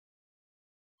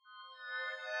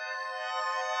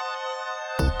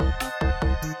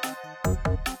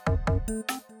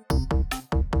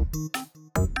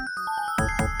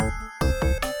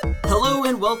Hello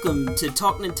and welcome to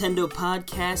Talk Nintendo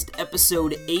Podcast,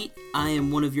 Episode 8. I am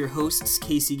one of your hosts,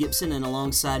 Casey Gibson, and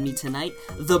alongside me tonight,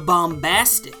 the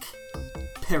bombastic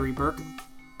Perry Burkham.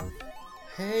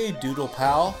 Hey, Doodle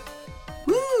Pal.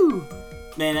 Woo!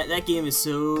 Man, that game is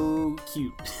so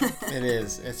cute. It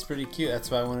is. It's pretty cute. That's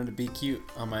why I wanted to be cute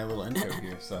on my little intro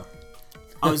here, so...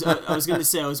 I was going to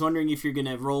say, I was wondering if you're going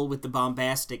to roll with the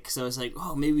bombastic, because I was like,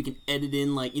 oh, maybe we can edit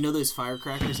in, like, you know those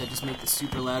firecrackers that just make the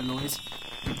super loud noise?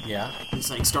 Yeah. Just,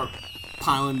 like, start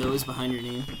piling those behind your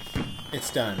name.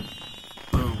 It's done.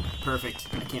 Boom. Perfect.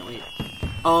 I can't wait.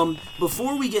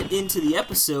 Before we get into the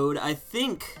episode, I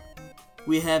think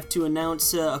we have to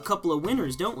announce a couple of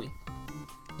winners, don't we?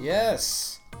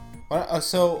 Yes.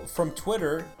 So, from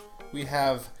Twitter, we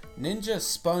have Ninja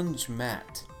Sponge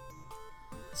Matt.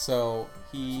 So,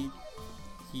 he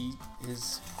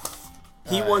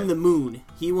won the moon.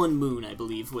 He won moon, I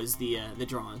believe, was the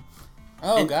drawing.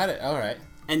 Oh, got it. All right.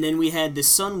 And then we had the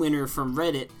sun winner from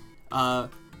Reddit. I'm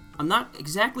not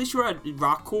exactly sure.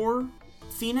 Rokor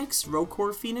Phoenix,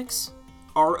 ROKOR Phoenix.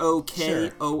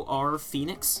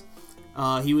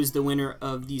 He was the winner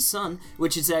of the sun,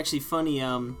 which is actually funny.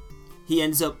 He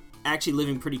ends up actually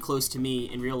living pretty close to me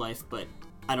in real life, but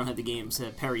I don't have the games.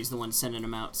 Perry's the one sending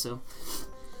them out, so.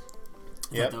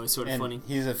 Yeah, that was sort of and funny.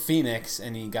 He's a phoenix,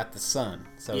 and he got the sun,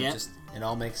 so it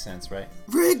all makes sense, right?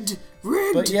 Rigged.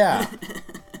 But yeah,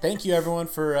 thank you everyone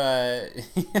for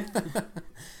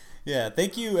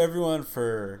thank you everyone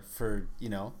for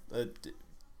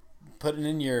putting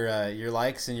in your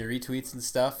likes and your retweets and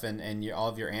stuff, and all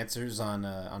of your answers on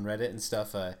Reddit and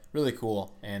stuff. Really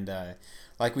cool, and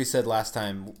like we said last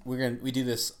time, we do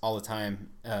this all the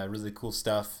time. Really cool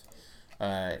stuff.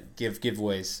 Give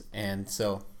giveaways, and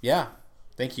so yeah.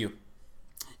 Thank you.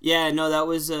 Yeah, no, that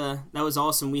was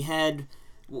awesome. We had,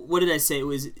 what did I say? It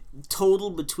was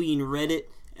total between Reddit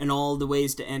and all the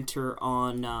ways to enter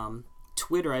on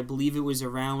Twitter. I believe it was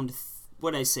around,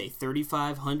 what did I say,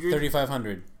 3,500?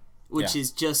 3,500. Which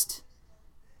is just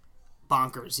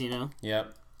bonkers, you know?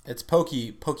 Yep. It's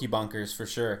pokey bonkers for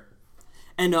sure.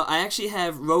 And I actually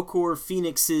have Rokor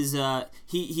Phoenix's,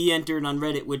 he entered on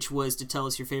Reddit, which was to tell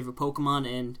us your favorite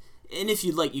Pokemon, and if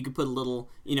you'd like, you could put a little,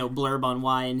 blurb on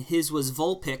why. And his was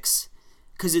Vulpix,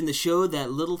 because in the show,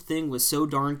 that little thing was so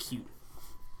darn cute.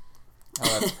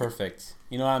 Oh, that's perfect.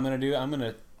 You know what I'm gonna do? I'm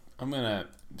gonna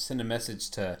send a message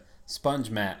to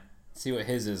Sponge Matt, see what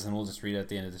his is, and we'll just read it at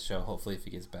the end of the show. Hopefully, if he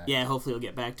gets back. Yeah, hopefully he'll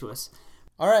get back to us.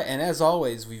 All right, and as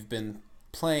always, we've been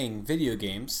playing video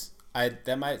games.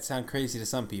 That might sound crazy to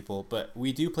some people, but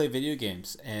we do play video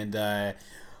games, and I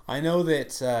know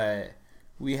that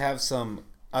we have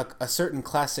a certain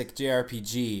classic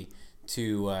JRPG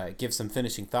to give some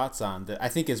finishing thoughts on that I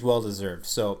think is well deserved.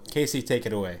 So, Casey, take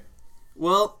it away.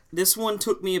 Well, this one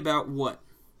took me about,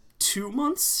 2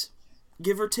 months,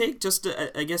 give or take? Just,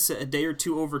 I guess, a day or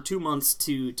two, over 2 months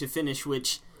to finish,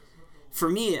 which, for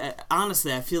me,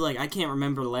 honestly, I feel like I can't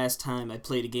remember the last time I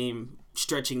played a game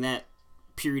stretching that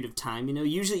period of time.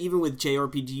 Usually, even with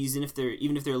JRPGs, and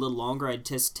even if they're a little longer, I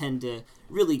just tend to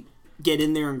really get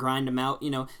in there and grind them out,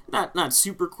 not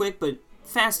super quick, but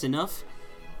fast enough.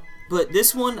 But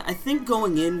this one, I think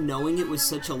going in, knowing it was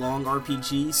such a long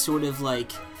RPG,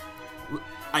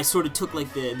 I sort of took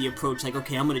like the approach, like,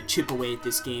 okay, I'm going to chip away at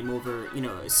this game over,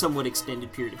 a somewhat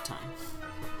extended period of time.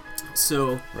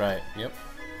 So. Right, yep.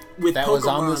 With that Pokemon, was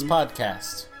on this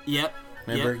podcast. Yep.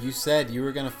 Remember, you said you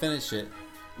were going to finish it.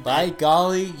 By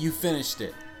golly, you finished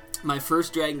it. My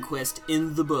first Dragon Quest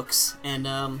in the books, and,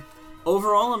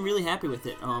 overall, I'm really happy with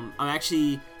it.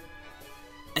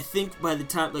 I think by the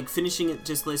time, finishing it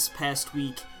just this past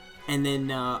week, and then,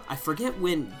 I forget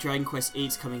when Dragon Quest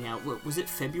 8's coming out. What, was it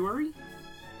February?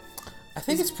 I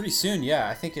think it's pretty soon, yeah.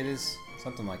 I think it is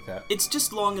something like that. It's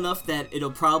just long enough that it'll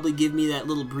probably give me that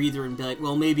little breather and be like,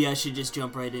 well, maybe I should just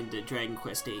jump right into Dragon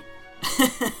Quest 8.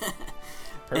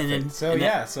 Perfect.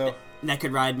 And that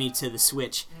could ride me to the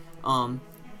Switch.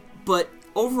 But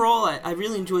overall, I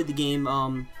really enjoyed the game.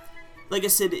 Like I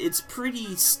said, it's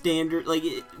pretty standard.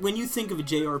 When you think of a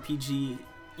JRPG,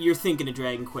 you're thinking of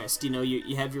Dragon Quest.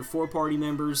 You have your 4 party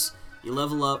members, you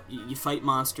level up, you fight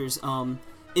monsters.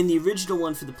 In the original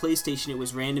one for the PlayStation, it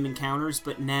was random encounters,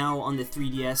 but now on the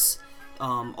 3DS,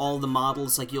 all the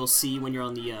models, you'll see when you're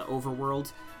on the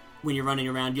overworld, when you're running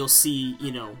around, you'll see,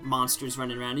 monsters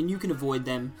running around, and you can avoid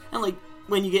them. And,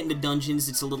 when you get into dungeons,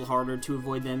 it's a little harder to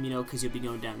avoid them, because you'll be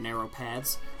going down narrow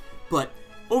paths. But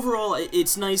overall,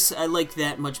 it's nice. I like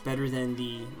that much better than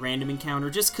the random encounter,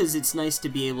 just because it's nice to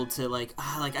be able to, like,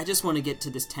 I just want to get to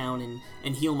this town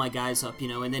and heal my guys up,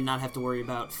 and then not have to worry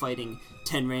about fighting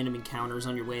 10 random encounters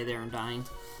on your way there and dying.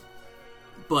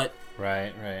 But...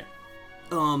 Right.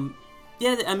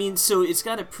 Yeah, I mean, so it's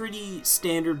got a pretty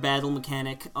standard battle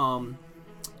mechanic.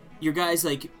 Your guys,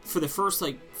 like, for the first,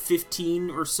 15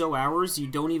 or so hours, you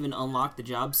don't even unlock the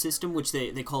job system, which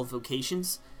they call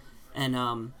vocations.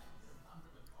 And,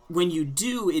 when you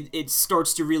do, it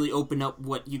starts to really open up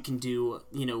what you can do,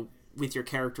 with your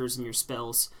characters and your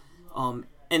spells. And,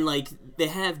 they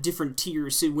have different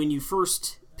tiers, so when you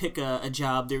first pick a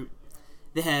job,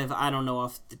 they have, I don't know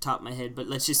off the top of my head, but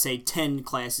let's just say 10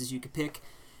 classes you could pick.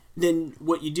 Then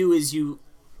what you do is you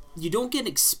don't get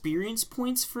experience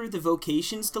points for the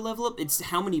vocations to level up. It's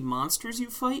how many monsters you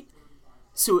fight.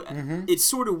 So it's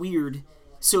sort of weird.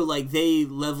 So they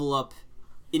level up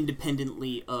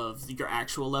independently of your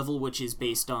actual level, which is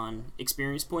based on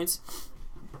experience points.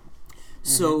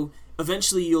 So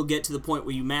eventually you'll get to the point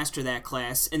where you master that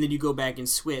class, and then you go back and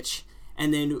switch.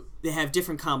 And then they have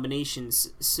different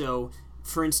combinations. So,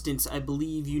 for instance, I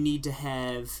believe you need to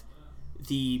have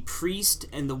the priest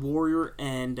and the warrior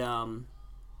and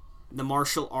the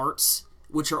martial arts,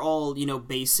 which are all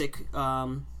basic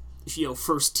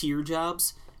first tier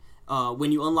jobs.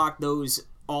 When you unlock those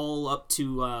all up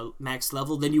to max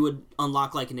level, then you would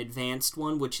unlock an advanced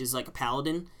one, which is a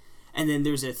paladin, and then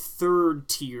there's a third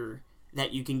tier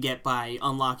that you can get by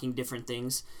unlocking different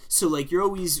things. So you're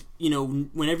always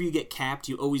whenever you get capped,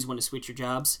 you always want to switch your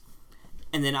jobs,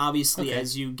 and then obviously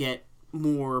as you get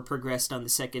more progressed on the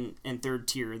second and third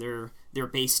tier, their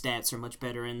base stats are much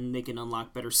better, and they can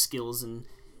unlock better skills, and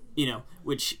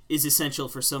which is essential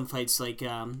for some fights, like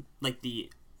the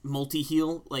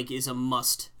multi-heal is a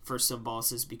must for some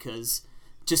bosses, because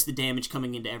just the damage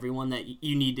coming into everyone, that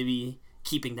you need to be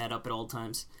keeping that up at all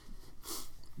times.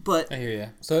 But I hear you.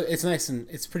 So it's nice, and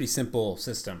it's a pretty simple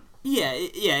system. Yeah,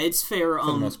 it's fair for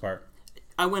the most part.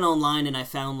 I went online and I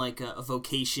found a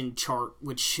vocation chart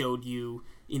which showed you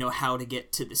how to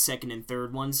get to the second and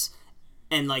third ones,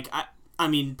 and I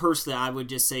mean personally I would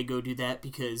just say go do that,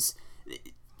 because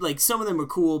some of them are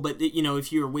cool, but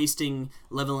if you're wasting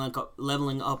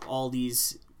leveling up all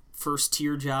these first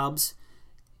tier jobs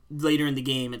later in the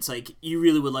game, it's you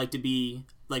really would like to be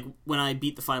when I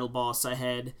beat the final boss, I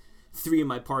had 3 of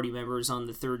my party members on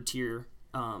the third tier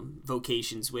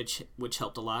vocations, which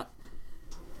helped a lot.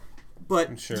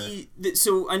 But sure.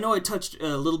 So I know I touched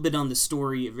a little bit on the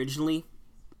story originally.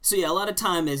 So yeah, a lot of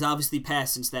time has obviously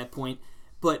passed since that point.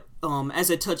 But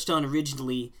as I touched on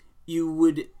originally,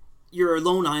 you're a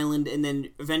lone island, and then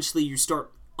eventually you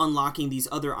start unlocking these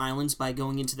other islands by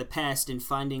going into the past and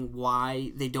finding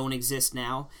why they don't exist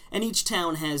now. And each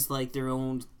town has their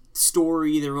own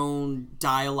story, their own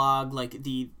dialogue,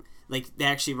 they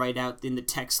actually write out in the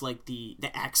text the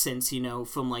accents,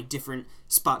 from different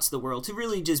spots of the world, to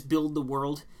really just build the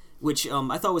world, which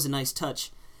I thought was a nice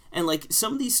touch. And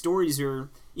some of these stories are,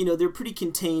 they're pretty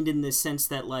contained in the sense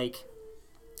that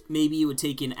maybe it would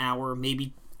take an hour,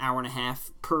 maybe hour and a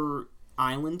half per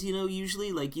island, usually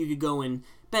you could go and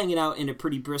bang it out in a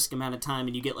pretty brisk amount of time,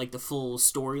 and you get the full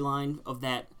storyline of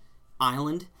that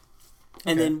island.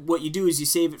 And then what you do is you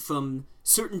save it from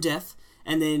certain death,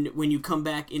 and then when you come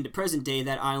back into present day,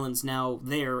 that island's now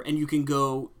there, and you can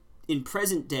go in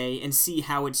present day and see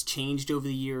how it's changed over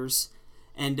the years.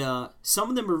 And some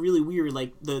of them are really weird,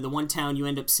 the one town you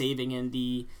end up saving, and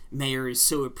the mayor is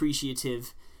so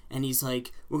appreciative, and he's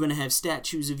we're going to have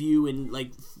statues of you, and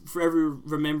forever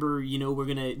remember, we're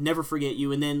going to never forget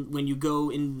you. And then when you go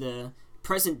in the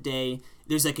present day,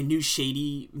 there's a new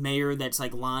shady mayor that's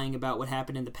lying about what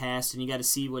happened in the past, and you got to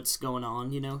see what's going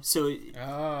on, so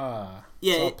yeah,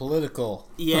 it's all political.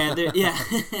 Yeah, yeah.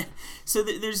 So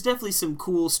there's definitely some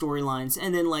cool storylines,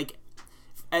 and then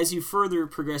as you further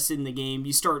progress in the game,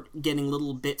 you start getting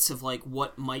little bits of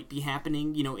what might be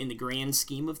happening, in the grand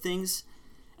scheme of things.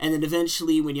 And then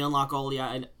eventually, when you unlock all the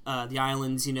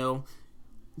islands,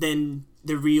 then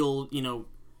the real,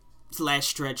 last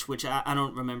stretch, which I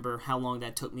don't remember how long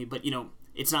that took me, but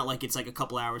it's not it's a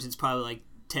couple hours. It's probably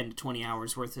 10 to 20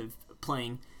 hours worth of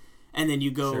playing, and then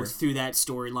you go through that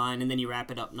storyline, and then you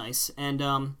wrap it up nice.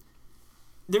 And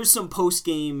there's some post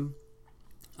game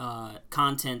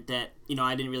content that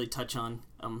I didn't really touch on.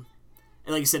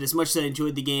 Like I said, as much as I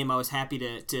enjoyed the game, I was happy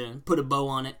to put a bow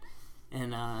on it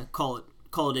and call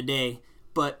it a day.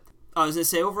 But I was gonna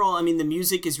say, overall, I mean, the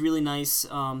music is really nice.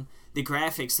 The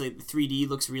graphics, the 3D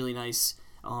looks really nice.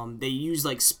 They use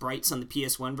sprites on the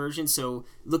PS1 version, so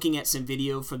looking at some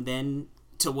video from then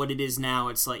to what it is now,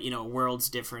 it's like, a world's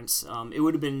difference. It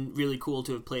would have been really cool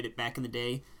to have played it back in the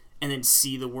day and then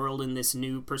see the world in this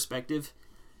new perspective.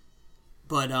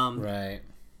 But right.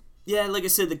 Yeah, like I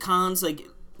said, the cons, like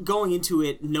going into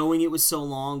it, knowing it was so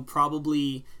long,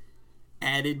 probably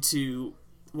added to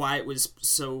why it was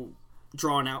so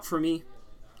drawn out for me.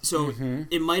 So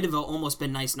it might have almost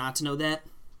been nice not to know that.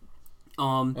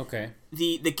 Okay.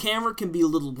 The camera can be a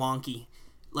little wonky.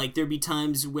 Like there'd be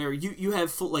times where you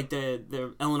have full, like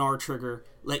the L&R trigger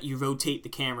let you rotate the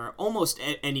camera almost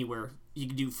anywhere. You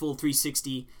can do full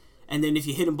 360, and then if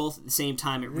you hit them both at the same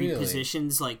time, it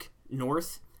repositions like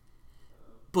north.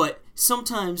 But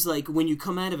sometimes, like when you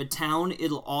come out of a town,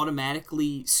 it'll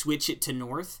automatically switch it to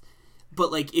north.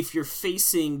 But like if you're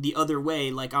facing the other way,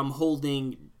 like I'm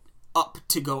holding up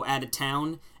to go out of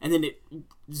town, and then it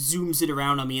zooms it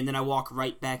around on me, and then I walk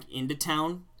right back into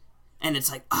town, and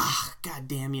it's like,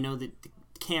 goddamn, the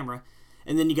camera,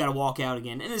 and then you got to walk out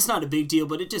again, and it's not a big deal,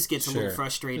 but it just gets a little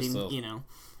frustrating,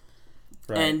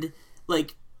 Right. And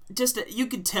like, just you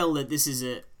could tell that this is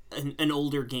an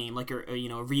older game, like a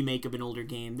remake of an older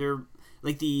game. They're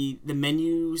like the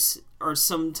menus are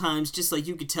sometimes just like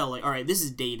you could tell, like, all right, this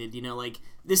is dated, like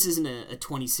this isn't a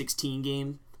 2016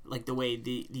 game. Like the way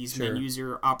these menus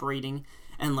are operating,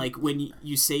 and like when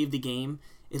you save the game,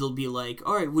 it'll be like,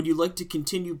 all right, would you like to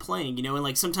continue playing? And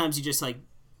like sometimes you just like,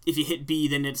 if you hit B,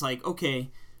 then it's like, okay,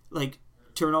 like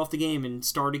turn off the game and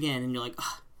start again, and you're like,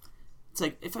 it's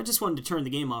like if I just wanted to turn the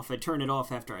game off, I'd turn it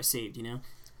off after I saved,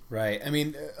 Right. I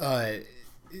mean,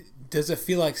 does it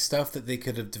feel like stuff that they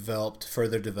could have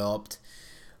further developed,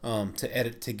 to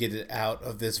edit to get it out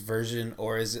of this version,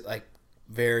 or is it like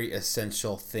very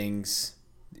essential things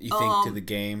you think to the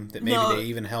game that maybe they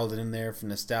even held it in there for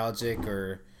nostalgic,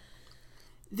 or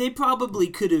they probably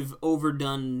could have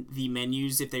overdone the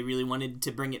menus if they really wanted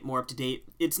to bring it more up to date.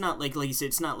 It's not like you said,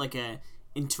 it's not like a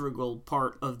integral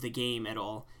part of the game at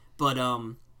all. But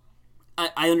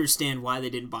I understand why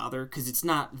they didn't bother, because it's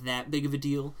not that big of a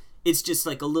deal. It's just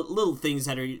like little things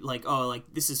that are like, oh,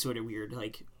 like this is sort of weird,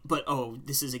 like, but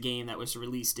this is a game that was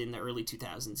released in the early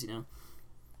 2000s,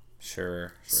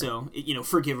 Sure. So,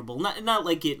 forgivable. Not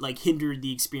like it like hindered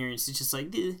the experience. It's just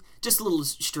like just a little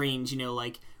strange,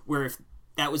 like where if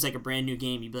that was like a brand new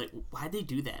game, you'd be like, why'd they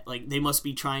do that? Like they must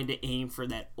be trying to aim for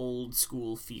that old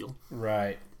school feel.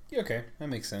 Right. Okay, that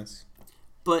makes sense.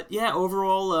 But yeah,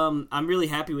 overall, I'm really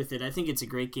happy with it. I think it's a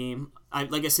great game.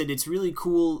 Like I said, it's really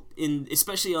cool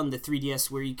especially on the 3DS,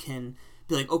 where you can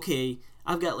be like, okay,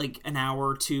 I've got like an hour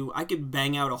or two. I could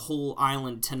bang out a whole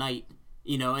island tonight,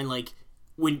 and like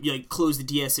when you like close the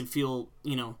DS and feel,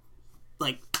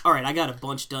 like, all right, I got a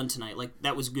bunch done tonight. Like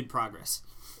that was good progress.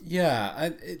 Yeah,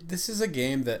 this is a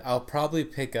game that I'll probably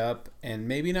pick up and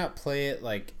maybe not play it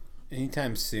like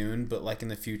anytime soon, but like in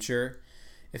the future.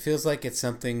 It feels like it's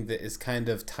something that is kind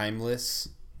of timeless.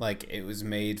 Like it was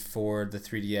made for the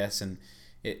 3DS, and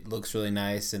it looks really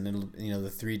nice, and it'll, the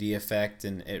 3D effect,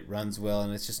 and it runs well,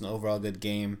 and it's just an overall good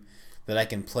game that I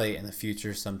can play in the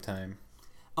future sometime.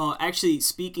 Actually,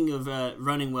 speaking of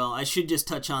running well, I should just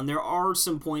touch on, there are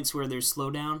some points where there's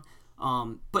slowdown,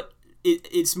 but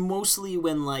it's mostly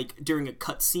when, like, during a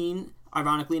cutscene,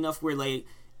 ironically enough, where, like,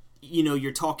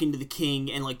 you're talking to the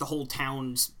king, and, like, the whole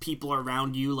town's people are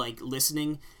around you, like,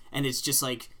 listening, and it's just,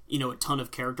 like, a ton of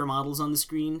character models on the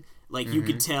screen. Like, you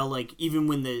could tell, like, even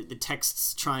when the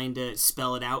text's trying to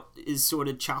spell it out is sort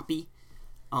of choppy.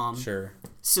 Sure.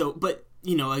 So, but,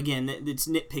 again, it's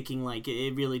nitpicking, like,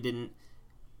 it really didn't,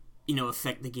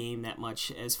 affect the game that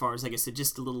much, as far as, like I said,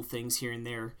 just the little things here and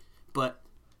there. But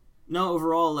no,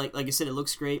 overall, like I said, it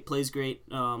looks great, plays great,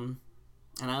 and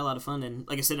I had a lot of fun. And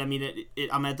like I said, I mean,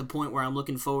 I'm at the point where I'm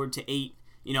looking forward to 8.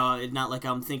 It's not like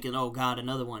I'm thinking, oh god,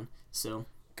 another one. So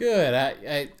good.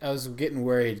 I was getting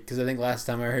worried, because I think last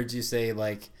time I heard you say,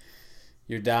 like,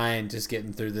 you're dying just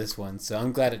getting through this one. So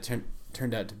I'm glad it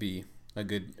turned out to be a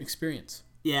good experience.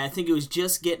 Yeah, I think it was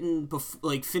just getting,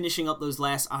 finishing up those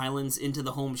last islands into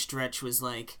the home stretch was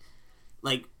like,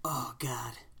 oh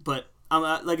god. But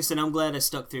like I said, I'm glad I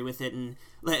stuck through with it, and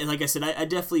like I said, I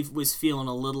definitely was feeling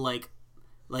a little like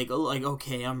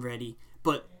okay, I'm ready.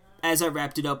 But as I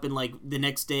wrapped it up, and like the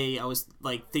next day, I was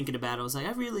like thinking about it. I was like,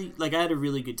 I had a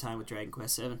really good time with Dragon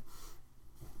Quest VII.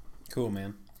 Cool,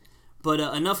 man. But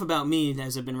enough about me,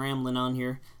 as I've been rambling on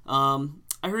here.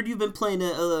 I heard you've been playing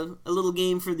a little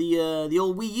game for the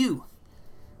old Wii U.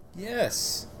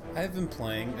 Yes, I've been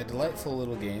playing a delightful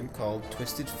little game called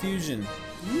Twisted Fusion.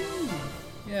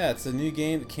 Yeah, it's a new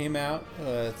game that came out.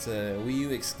 It's a Wii U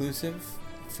exclusive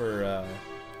for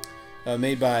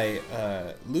made by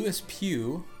Louis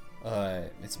Pugh.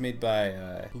 It's made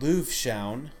by Louvre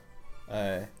Shaun.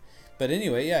 But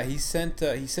anyway, yeah, he sent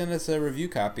us a review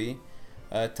copy,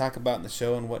 talk about in the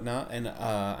show and whatnot, and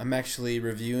I'm actually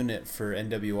reviewing it for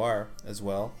NWR as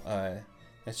well.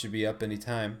 That should be up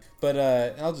anytime. But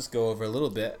I'll just go over a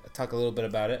little bit, talk a little bit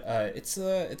about it. It's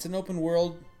an open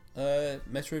world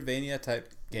Metroidvania type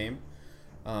game.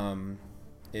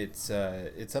 It's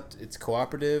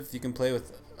cooperative. You can play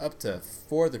with up to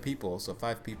 4 other people, so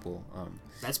 5 people.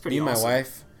 That's pretty. Me and awesome. my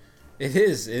wife. It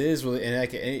is really, and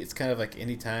like it's kind of like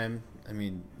any time. I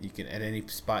mean, you can at any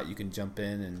spot you can jump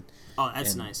in and. Oh,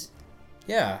 that's nice.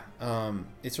 Yeah,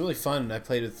 it's really fun. I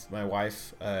played with my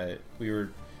wife. We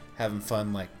were having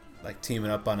fun, like teaming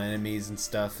up on enemies and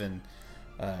stuff, and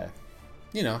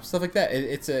stuff like that.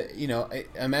 It's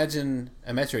imagine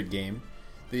a Metroid game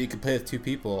that you can play with 2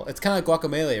 people. It's kind of like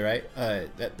Guacamelee, right? Yeah,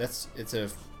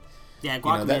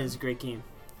 Guacamelee is a great game.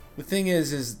 The thing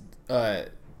is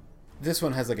this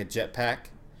one has like a jetpack,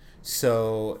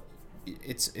 so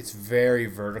it's very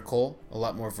vertical, a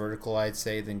lot more vertical, I'd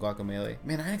say, than Guacamelee.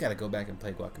 Man, I gotta go back and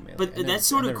play Guacamelee. But that's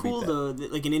sort of cool, though,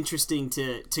 like an interesting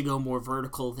to go more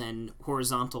vertical than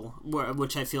horizontal,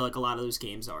 which I feel like a lot of those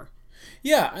games are.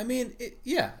 Yeah, I mean,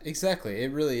 yeah, exactly.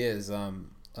 It really is.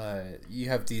 You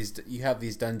have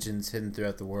these dungeons hidden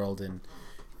throughout the world,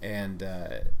 and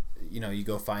you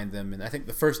go find them. And I think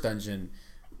the first dungeon,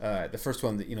 the first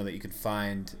one that you can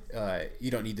find, you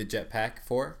don't need the jetpack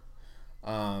for.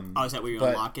 Is that where you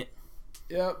unlock it?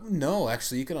 No,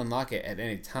 actually, you can unlock it at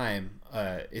any time.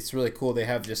 It's really cool. They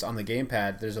have just on the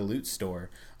gamepad. There's a loot store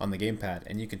on the gamepad,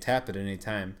 and you can tap it at any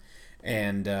time,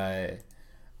 and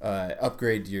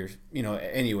upgrade your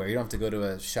anywhere. You don't have to go to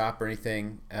a shop or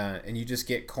anything, and you just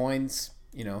get coins.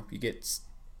 You get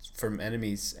from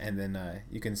enemies, and then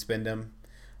you can spend them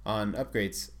on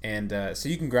upgrades, and so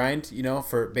you can grind.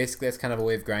 For basically that's kind of a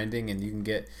way of grinding, and you can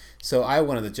get. So I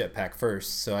wanted the jetpack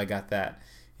first, so I got that.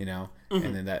 Mm-hmm.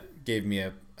 And then that gave me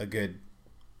a good,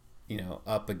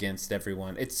 up against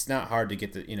everyone. It's not hard to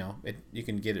get you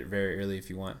can get it very early if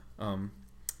you want.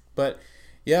 But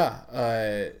yeah,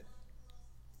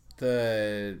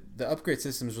 the upgrade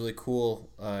system is really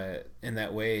cool in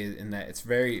that way, in that it's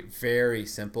very, very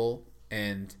simple,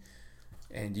 and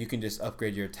you can just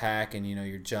upgrade your attack and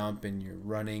your jump and your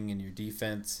running and your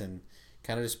defense, and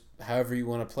kind of just however you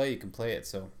want to play, you can play it.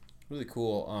 So really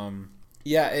cool.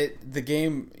 The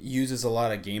game uses a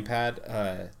lot of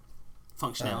gamepad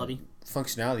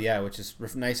functionality, yeah, which is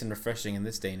nice and refreshing in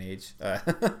this day and age.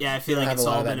 Yeah, I feel like it's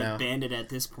all been abandoned at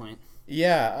this point.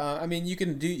 Yeah, I mean, you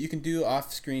can do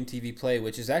off-screen TV play,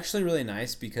 which is actually really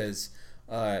nice because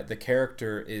the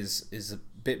character is a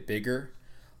bit bigger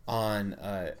on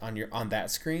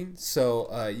that screen,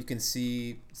 so you can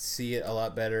see it a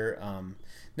lot better.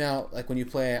 Now, like when you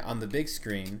play on the big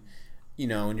screen,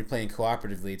 when you're playing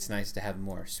cooperatively, it's nice to have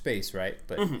more space, right?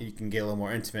 But you can get a little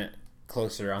more intimate,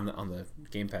 closer on the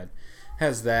gamepad.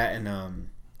 Has that, and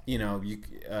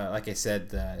like I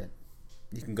said,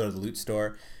 you can go to the loot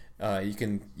store. You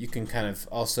can kind of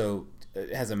also,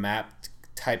 it has a map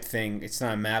type thing. It's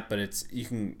not a map, but you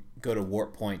can go to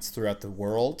warp points throughout the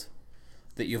world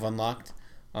that you've unlocked.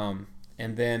 And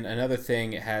then another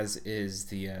thing it has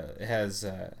is it's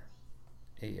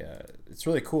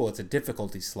really cool. It's a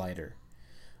difficulty slider.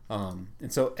 And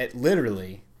so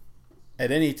literally at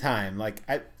any time,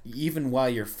 even while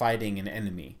you're fighting an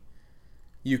enemy,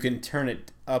 you can turn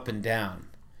it up and down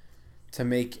to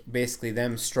make basically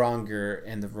them stronger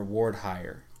and the reward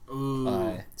higher.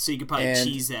 Ooh, so you could probably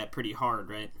cheese that pretty hard,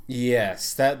 right?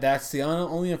 Yes, that's the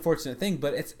only unfortunate thing,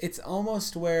 but it's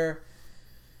almost where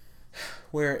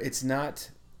it's not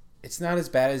as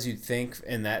bad as you'd think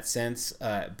in that sense,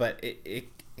 but it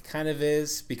kind of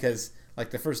is, because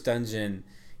like the first dungeon,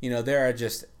 there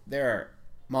are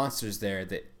monsters there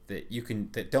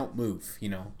that don't move,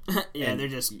 Yeah, and they're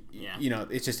just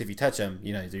it's just if you touch them,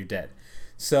 they're dead.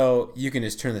 So you can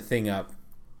just turn the thing up,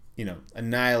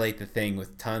 annihilate the thing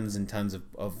with tons and tons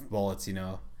of bullets,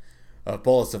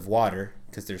 bullets of water,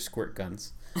 because they're squirt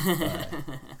guns,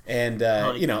 and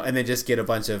and then just get a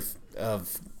bunch of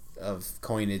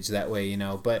coinage that way,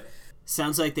 But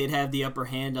sounds like they'd have the upper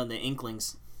hand on the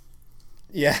Inklings.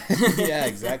 Yeah, yeah,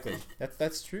 exactly.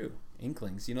 That's true.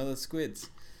 Inklings, the squids,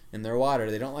 and their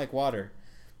water. They don't like water,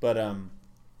 but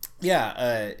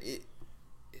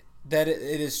it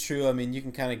is true. I mean, you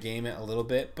can kind of game it a little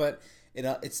bit, but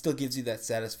it still gives you that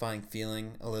satisfying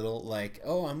feeling a little, like,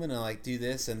 oh, I'm gonna do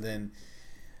this, and then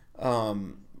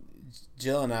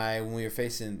Jill and I, when we were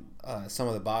facing some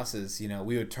of the bosses,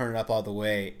 we would turn it up all the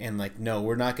way, and no,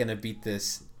 we're not gonna beat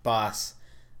this boss,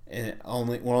 and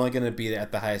we're only gonna beat it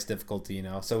at the highest difficulty,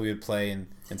 So we would play and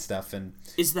stuff. And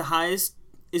is the highest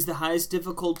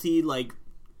difficulty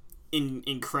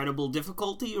incredible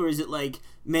difficulty, or is it like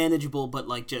manageable but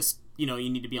like just you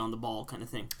need to be on the ball kind of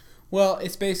thing? Well,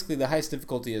 it's basically the highest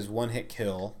difficulty is one hit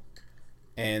kill,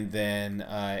 and then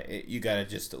you gotta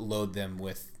just load them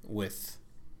with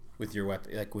your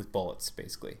weapon, like with bullets,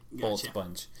 basically. Gotcha. Bullet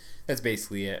sponge. That's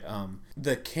basically it.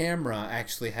 The camera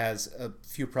actually has a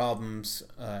few problems.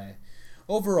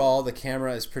 Overall, the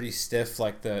camera is pretty stiff.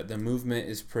 Like the movement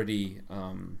is pretty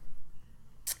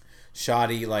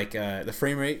shoddy. Like the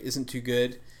frame rate isn't too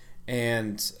good,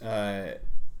 and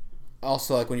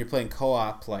also like when you're playing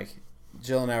co-op, like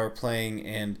Jill and I were playing,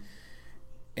 and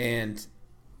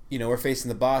we're facing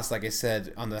the boss, like I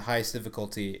said, on the highest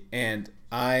difficulty, and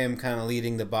I am kind of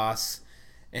leading the boss,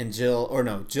 and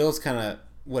Jill's kind of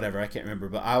whatever, I can't remember,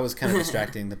 but I was kind of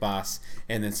distracting the boss,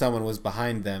 and then someone was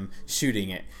behind them shooting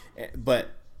it. But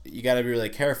you got to be really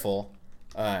careful,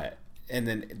 and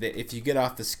then if you get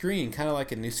off the screen, kind of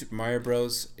like in New Super Mario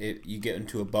Bros., you get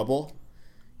into a bubble,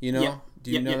 Yep.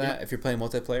 Do you know that if you're playing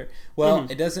multiplayer? Well,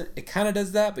 it doesn't. It kind of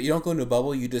does that, but you don't go into a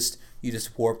bubble. You just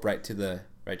warp right to the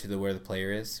where the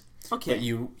player is. Okay. But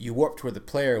you warp to where the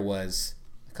player was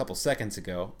a couple seconds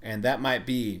ago, and that might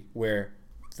be where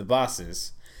the boss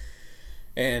is.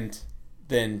 And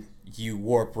then you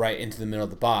warp right into the middle of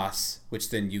the boss, which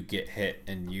then you get hit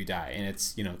and you die, and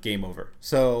it's game over.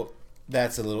 So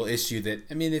that's a little issue that,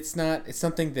 I mean, it's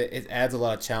something that it adds a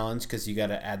lot of challenge because you got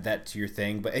to add that to your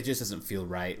thing, but it just doesn't feel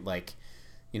right, like,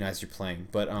 as you're playing.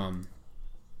 But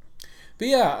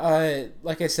yeah,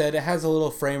 like I said, it has a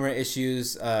little frame rate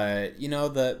issues. The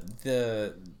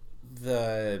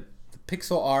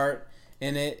pixel art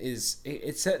in it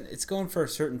it's going for a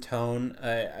certain tone.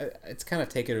 It's kind of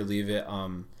take it or leave it.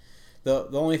 The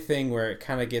only thing where it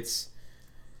kind of gets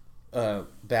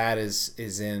bad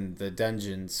is in the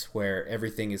dungeons where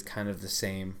everything is kind of the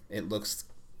same. It looks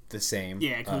the same.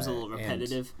 Yeah, it becomes a little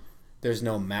repetitive. There's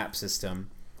no map system,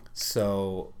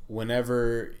 so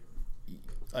whenever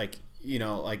like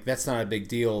that's not a big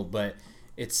deal, but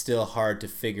it's still hard to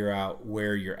figure out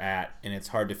where you're at, and it's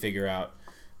hard to figure out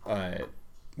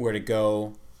where to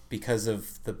go because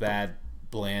of the bad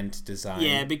bland design.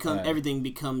 Yeah, everything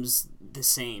becomes the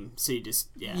same. So you just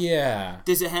Yeah.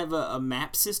 Does it have a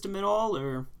map system at all,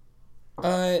 or?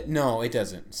 No, it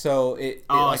doesn't. So like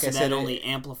so I said, that only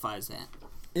amplifies that.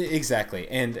 Exactly,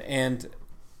 and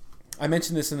I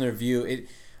mentioned this in the review.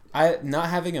 Not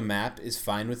having a map is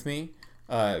fine with me,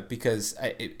 because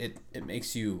it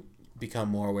makes you become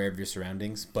more aware of your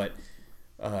surroundings. But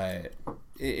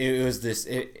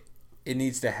it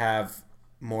needs to have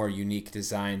more unique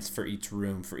designs for each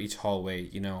room, for each hallway,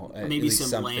 maybe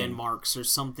some landmarks or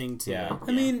something to... Yeah.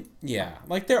 I mean, yeah.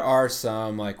 Like, there are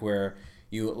some, like, where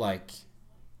you, like...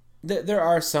 There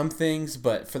are some things,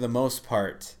 but for the most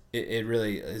part, it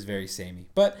really is very samey.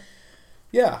 But,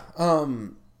 yeah,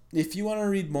 if you want to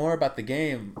read more about the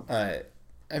game, I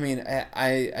mean,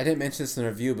 I didn't mention this in the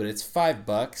review, but it's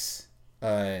 $5.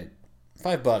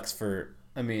 $5 for...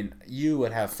 I mean, you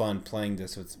would have fun playing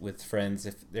this with friends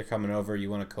if they're coming over. You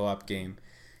want a co-op game,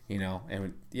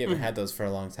 and you haven't had those for a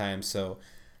long time. So,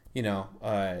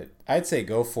 I'd say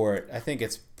go for it. I think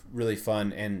it's really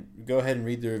fun, and go ahead and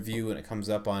read the review when it comes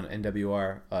up on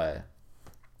NWR,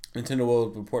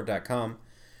 NintendoWorldReport.com.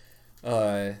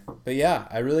 But yeah,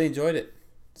 I really enjoyed it.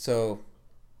 So,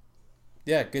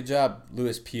 yeah, good job,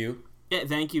 Lewis Pugh. Yeah,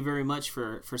 thank you very much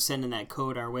for sending that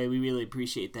code our way. We really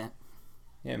appreciate that.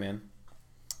 Yeah, man.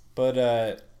 But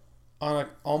on an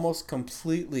almost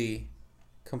completely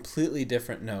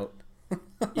different note.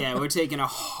 Yeah, we're taking a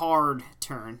hard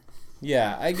turn.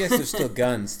 Yeah, I guess there's still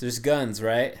guns. There's guns,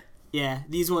 right? Yeah,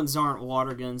 these ones aren't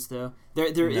water guns, though.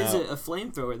 There is a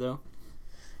flamethrower, though.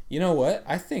 You know what?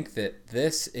 I think that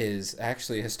this is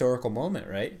actually a historical moment,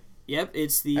 right? Yep,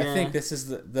 it's the... I think this is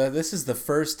the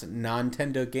first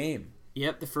non-Nintendo game.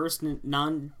 Yep, the first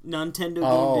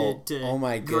non-Nintendo game to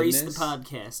my grace goodness. the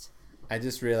podcast. I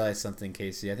just realized something,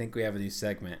 Casey. I think we have a new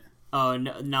segment. Oh,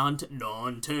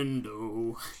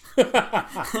 non-Nintendo.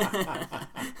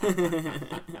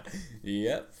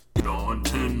 Yep.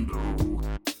 Nintendo.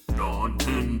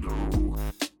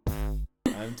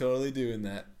 I'm totally doing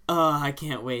that. I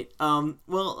can't wait.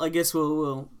 Well, I guess we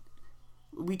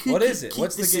could What is it? keep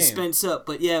What's the the game? suspense up,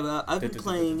 but yeah, I've been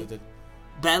playing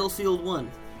Battlefield 1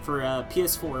 for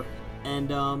PS4,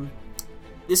 and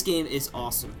this game is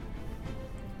awesome.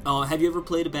 Have you ever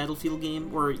played a Battlefield game,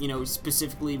 or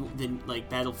specifically like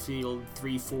Battlefield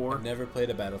 3, 4? I've never played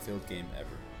a Battlefield game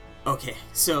ever. Okay,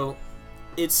 so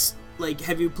it's like,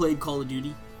 have you played Call of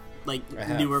Duty, like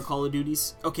newer Call of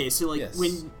Duties? Okay, so like yes.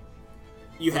 when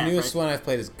you the newest one I've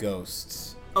played is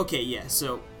Ghosts. Okay, yeah.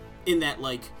 So in that,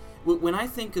 like, when I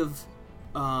think of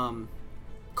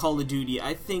Call of Duty,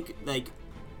 I think, like,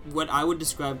 what I would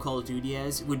describe Call of Duty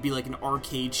as would be like an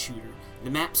arcade shooter. The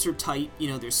maps are tight,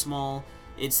 they're small.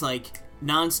 It's like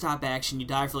non-stop action. You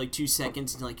die for like 2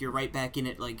 seconds and like you're right back in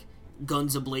it, like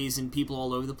guns ablazing, people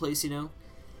all over the place,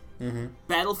 Mm-hmm.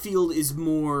 Battlefield is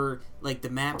more like the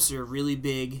maps are really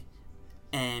big,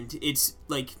 and it's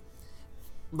like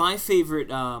my favorite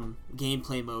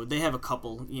gameplay mode. They have a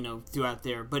couple, throughout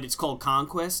there, but it's called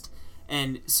Conquest.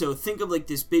 And so think of like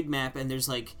this big map, and there's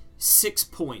like 6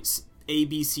 points. A,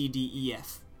 B, C, D, E,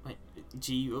 F,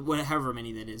 G, however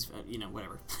many that is,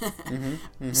 whatever.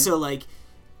 Mm-hmm. So, like,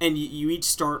 and you each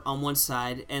start on one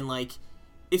side, and, like,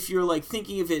 if you're, like,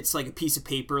 thinking of it's like a piece of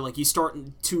paper, like, you start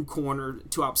in two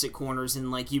opposite corners,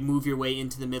 and, like, you move your way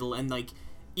into the middle, and, like,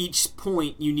 each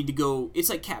point you need to go, it's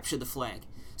like capture the flag.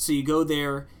 So you go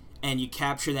there, and you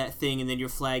capture that thing, and then your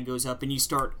flag goes up, and you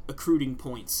start accruing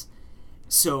points.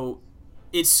 So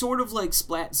it's sort of like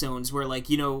Splat Zones, where, like,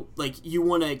 you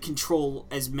want to control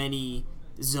as many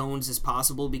zones as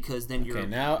possible, because then you're... Okay,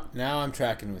 now I'm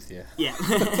tracking with you. Yeah.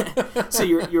 So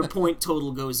your point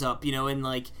total goes up, and,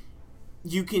 like,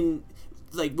 you can...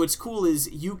 Like, what's cool is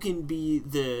you can be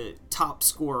the top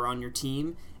scorer on your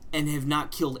team and have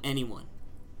not killed anyone,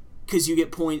 because you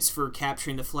get points for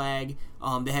capturing the flag.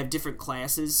 They have different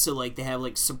classes, so, like, they have,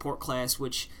 like, support class,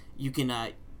 which you can...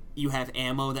 you have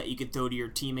ammo that you can throw to your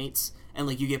teammates, and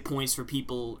like you get points for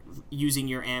people using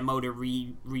your ammo to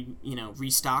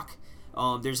restock.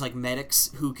 There's like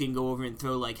medics who can go over and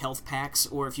throw like health packs,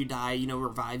 or if you die,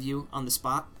 revive you on the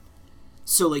spot.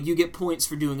 So like you get points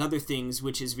for doing other things,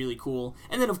 which is really cool.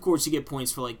 And then of course you get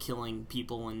points for like killing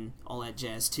people and all that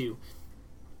jazz too.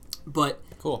 But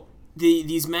cool.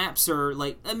 These maps are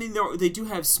like, I mean, they do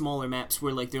have smaller maps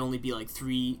where like there only be like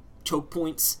 3 choke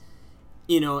points,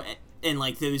 and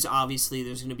like there's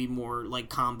going to be more like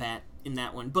combat in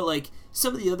that one. But like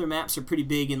some of the other maps are pretty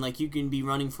big, and like you can be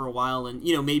running for a while, and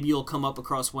maybe you'll come up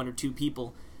across 1 or 2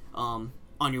 people on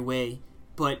your way,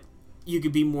 but you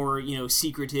could be more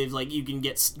secretive. Like you can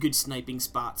get good sniping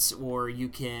spots, or you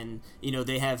can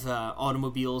they have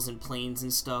automobiles and planes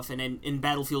and stuff. And in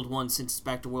Battlefield 1, since it's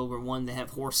back to World War 1, they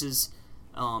have horses.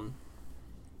 And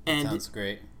sounds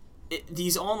great.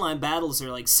 These online battles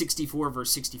are like 64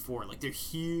 versus 64. Like they're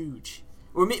huge.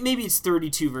 Or maybe it's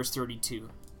 32 versus 32.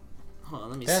 Hold on,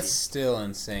 let me see. That's still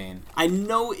insane. I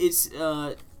know it's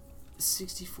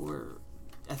 64.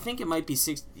 I think it might be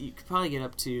 60. You could probably get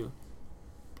up to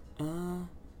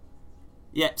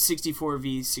 64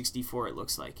 v 64 it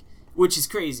looks like. Which is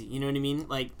crazy, you know what I mean?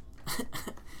 Like but,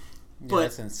 yeah,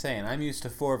 that's insane. I'm used to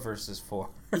 4 versus 4.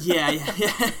 yeah.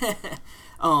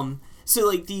 So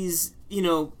like these,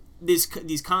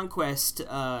 these Conquest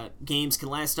games can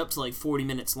last up to like 40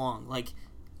 minutes long. Like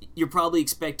you're probably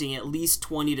expecting at least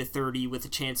 20 to 30 with a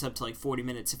chance up to like 40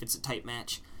 minutes if it's a tight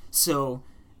match. So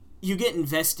you get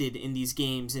invested in these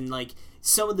games, and like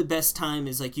some of the best time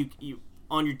is like you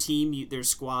on your team, there's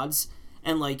squads,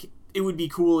 and like it would be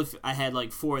cool if I had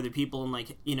like 4 other people, and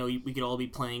like we could all be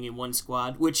playing in one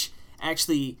squad, which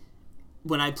actually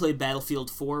when I played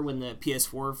Battlefield 4 when the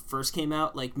PS4 first came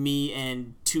out, like me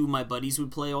and 2 of my buddies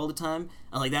would play all the time,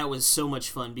 and like that was so much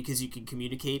fun because you could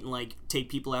communicate and like take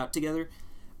people out together.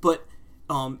 But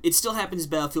it still happens in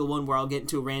Battlefield 1 where I'll get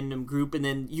into a random group, and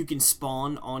then you can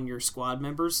spawn on your squad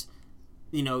members,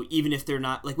 even if they're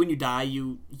not, like when you die,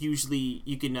 you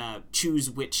can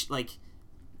choose which like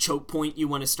choke point you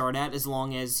want to start at, as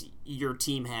long as your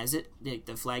team has it, like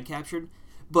the flag captured.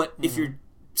 But if your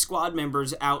squad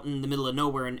members out in the middle of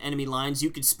nowhere in enemy lines,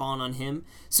 you could spawn on him.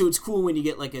 So it's cool when you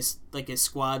get like a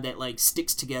squad that like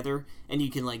sticks together, and you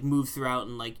can like move throughout,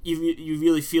 and like you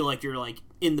really feel like you're like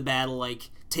in the battle, like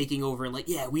taking over, and like,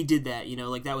 yeah, we did that,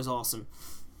 like that was awesome.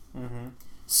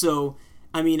 So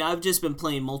I mean, I've just been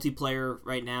playing multiplayer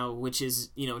right now, which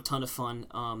is a ton of fun.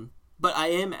 But I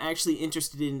am actually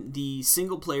interested in the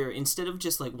single player instead of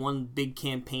just like one big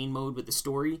campaign mode with the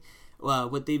story.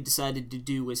 What they've decided to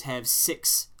do was have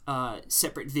 6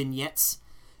 separate vignettes,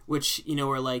 which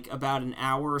are like about an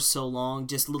hour or so long,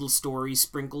 just little stories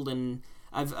sprinkled. And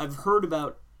I've heard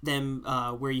about them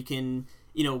where you can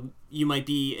you might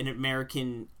be an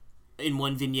American in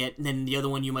one vignette, and then the other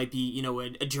one you might be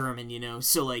a German,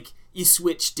 so like you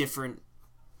switch different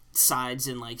sides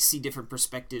and like see different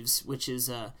perspectives, which is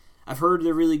I've heard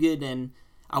they're really good, and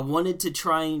I wanted to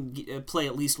try and play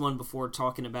at least one before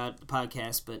talking about the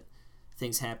podcast, but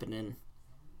things happened, and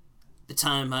the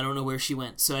time, I don't know where she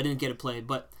went, so I didn't get to play.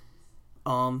 But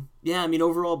yeah, I mean,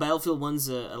 overall Battlefield 1's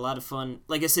a lot of fun.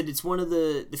 Like I said, it's one of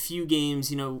the few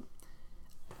games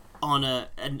on a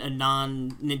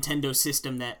non-Nintendo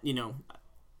system that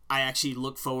I actually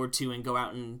look forward to and go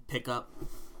out and pick up.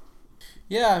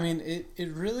 Yeah, I mean, it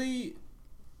really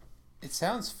it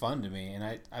sounds fun to me, and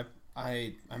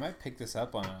I might pick this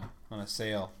up on a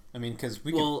sale. I mean, because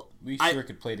we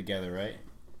could play together, right?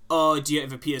 Oh, do you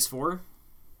have a PS4?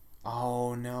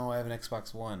 Oh no, I have an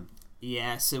Xbox One.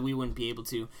 Yeah, so we wouldn't be able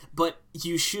to. But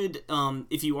you should,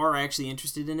 if you are actually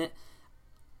interested in it.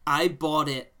 I bought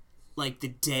it like the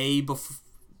day before,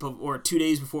 or 2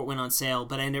 days before it went on sale,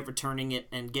 but I ended up returning it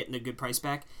and getting a good price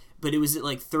back. But it was at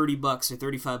like $30 or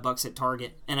 $35 at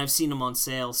Target, and I've seen them on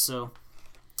sale, so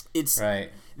it's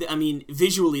right. I mean,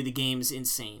 visually the game's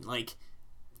insane. Like,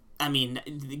 I mean,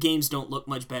 the games don't look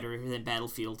much better than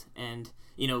Battlefield, and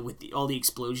with all the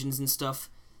explosions and stuff,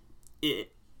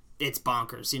 it's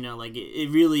bonkers. Like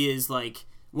it really is like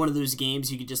one of those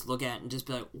games you could just look at and just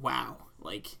be like, wow,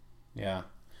 like yeah.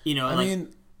 I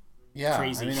mean, yeah.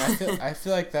 Crazy. I mean, I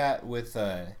feel like that with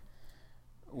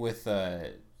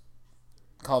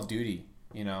Call of Duty,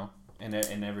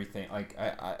 and everything. Like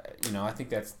I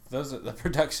think the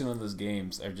production of those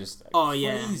games are just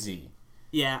crazy.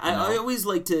 Yeah, I always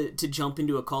like to jump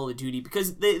into a Call of Duty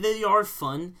because they are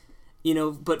fun,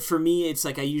 But for me, it's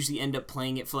like I usually end up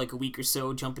playing it for like a week or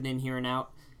so, jumping in here and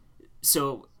out.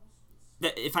 So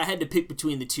if I had to pick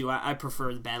between the two, I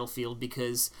prefer the Battlefield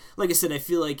because, like I said, I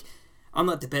feel like I'm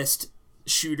not the best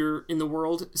shooter in the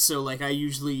world. So like I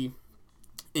usually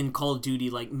in Call of Duty,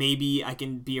 like maybe I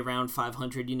can be around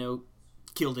 500,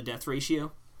 kill to death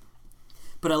ratio.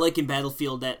 But I like in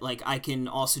Battlefield that like I can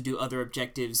also do other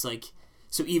objectives. Like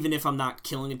so even if I'm not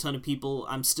killing a ton of people,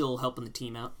 I'm still helping the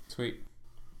team out. Sweet.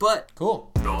 But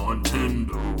cool.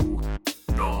 Nintendo.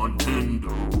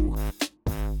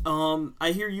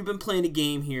 I hear you've been playing a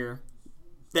game here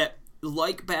that,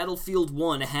 like Battlefield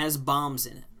 1, has bombs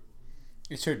in it.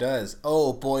 It sure does.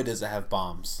 Oh boy, does it have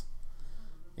bombs.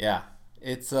 Yeah.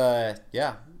 It's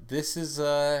this is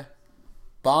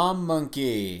Bomb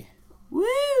Monkey.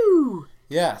 Woo!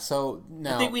 Yeah, so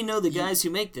now I think we know the guys who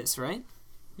make this, right?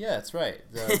 Yeah, that's right.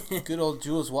 The good old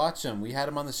Jules Watcham. We had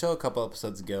him on the show a couple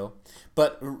episodes ago.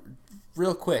 But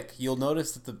real quick, you'll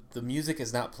notice that the music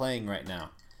is not playing right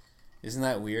now. Isn't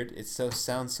that weird? It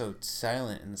sounds so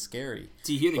silent and scary.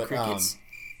 Do you hear the crickets?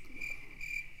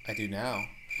 I do now.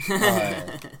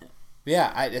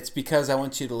 Yeah, it's because I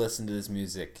want you to listen to this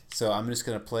music. So I'm just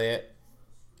going to play it,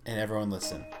 and everyone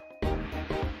listen.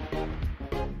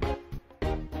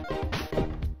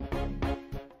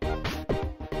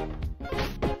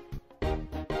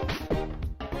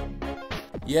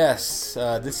 Yes,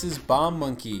 this is Bomb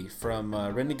Monkey from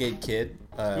Renegade Kid,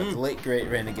 the late great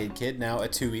Renegade Kid, now a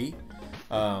 2E.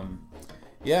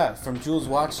 Yeah, from Jules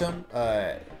Watcham.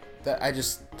 I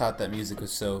just thought that music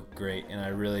was so great, and I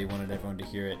really wanted everyone to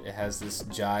hear it. It has this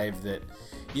jive that,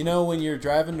 when you're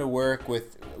driving to work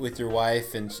with your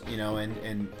wife, and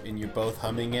and you're both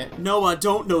humming it. No, I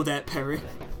don't know that, Perry.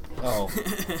 Oh.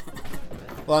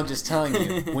 Well, I'm just telling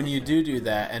you, when you do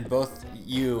that, and both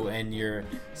you and your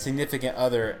significant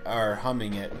other are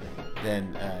humming it,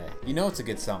 then it's a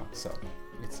good song. So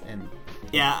it's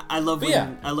yeah, I love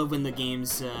when the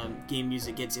game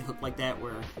music gets you hooked like that,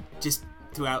 where just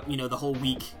throughout the whole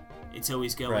week it's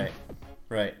always going.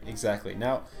 Right, exactly.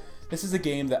 Now, this is a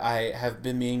game that I have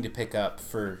been meaning to pick up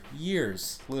for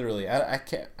years, literally.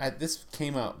 This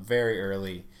came out very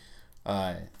early.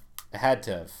 I had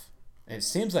to have. It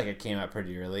seems like it came out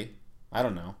pretty early. I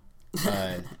don't know.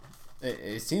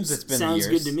 It seems it's been Sounds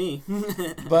years. good to me.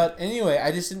 But anyway, I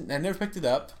never picked it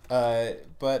up.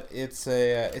 But it's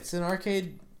an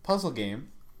arcade puzzle game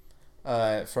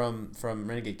from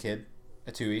Renegade Kid,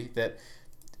 a 2E, that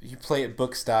you play it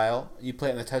book style. You play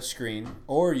it on the touch screen,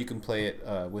 or you can play it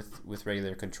with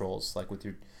regular controls, like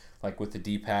with the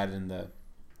D-pad and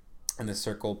the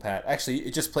circle pad. Actually,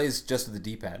 it just plays just with the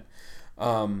D-pad.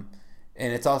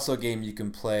 And it's also a game you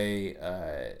can play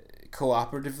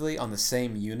cooperatively on the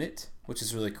same unit, which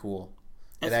is really cool.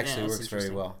 It actually works very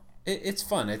well. It's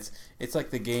fun. It's like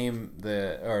the game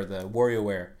the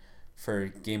WarioWare for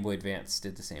Game Boy Advance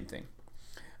did the same thing.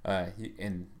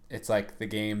 And it's like the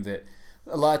game that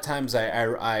a lot of times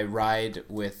I ride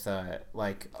with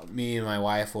like me and my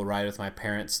wife will ride with my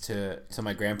parents to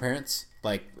my grandparents.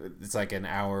 Like it's like an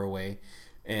hour away,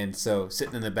 and so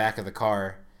sitting in the back of the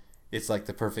car, it's like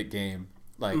the perfect game,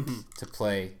 like to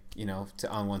play,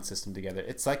 on one system together.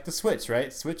 It's like the Switch,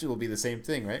 right? Switch will be the same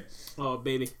thing, right? Oh,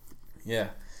 baby. Yeah.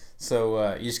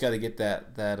 So you just got to get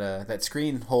that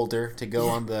screen holder to go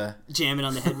on the jam it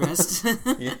on the headrest.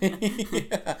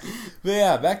 Yeah. But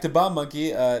yeah, back to Bomb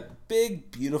Monkey.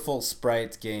 Big, beautiful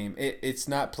sprite game.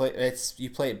 You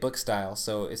play it book style,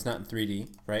 so it's not in 3D,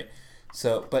 right?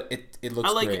 So, but it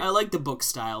looks great. I like the book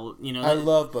style. I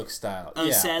love book style.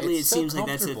 Sadly, it so seems like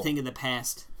that's a thing of the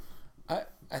past.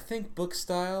 I think book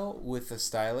style with a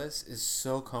stylus is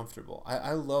so comfortable.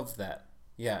 I love that.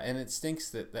 Yeah, and it stinks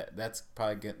that's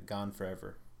probably gone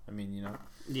forever. I mean,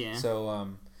 Yeah.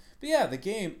 So, but yeah, the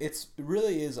game, it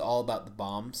really is all about the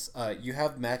bombs. You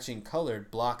have matching colored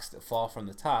blocks that fall from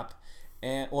the top,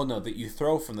 that you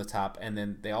throw from the top, and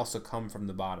then they also come from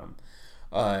the bottom,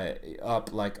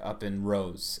 up in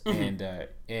rows,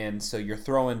 and so you're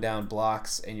throwing down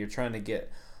blocks, and you're trying to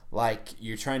get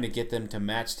them to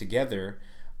match together.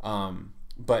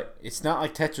 But it's not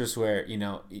like Tetris where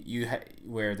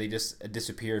where they just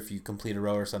disappear if you complete a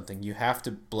row or something. You have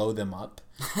to blow them up,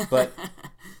 but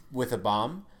with a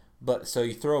bomb. But so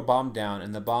you throw a bomb down,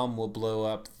 and the bomb will blow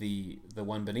up the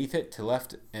one beneath it to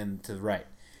left and to the right.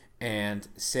 And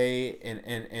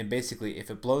basically,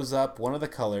 if it blows up one of the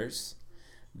colors,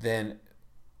 then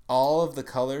all of the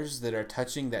colors that are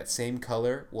touching that same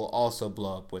color will also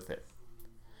blow up with it.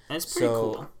 That's pretty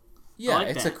cool. Yeah, like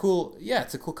it's that. a cool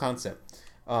concept.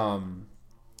 And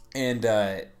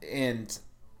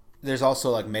there's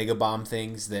also like mega bomb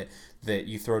things that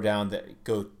you throw down that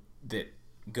go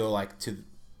like to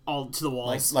the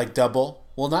walls. like double.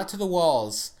 Well, not to the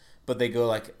walls, but they go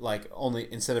like only,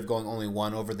 instead of going only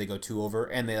one over, they go two over,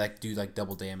 and they do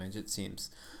double damage, it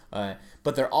seems.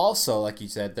 But they're also, like you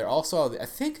said, I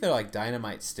think they're like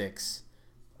dynamite sticks,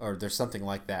 or there's something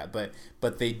like that. But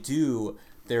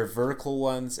they're vertical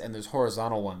ones, and there's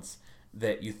horizontal ones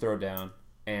that you throw down,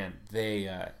 and they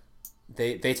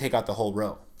take out the whole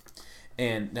row.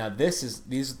 And now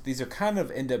these are kind of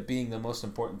end up being the most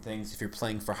important things if you're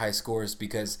playing for high scores,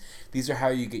 because these are how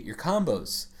you get your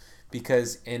combos.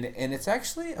 Because and it's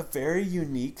actually a very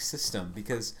unique system,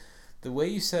 because the way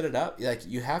you set it up,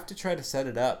 you have to try to set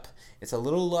it up. It's a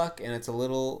little luck, and it's a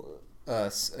little I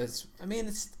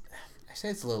say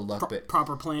it's a little luck, but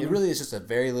proper planning. It really is just a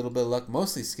very little bit of luck,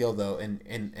 mostly skill though,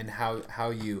 and how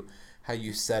you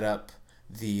set up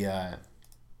the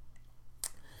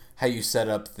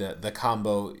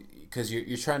combo, because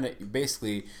you're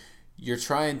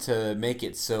trying to make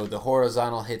it so the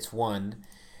horizontal hits one,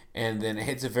 and then it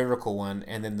hits a vertical one,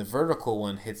 and then the vertical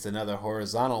one hits another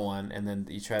horizontal one, and then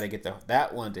you try to get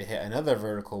that one to hit another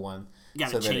vertical one,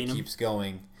 so that it keeps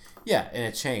going. Yeah, in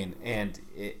a chain, and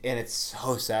it's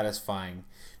so satisfying,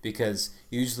 because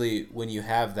usually when you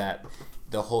have that,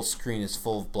 the whole screen is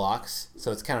full of blocks,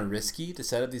 so it's kind of risky to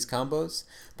set up these combos.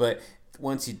 But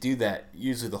once you do that,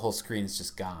 usually the whole screen is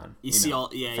just gone. You see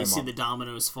the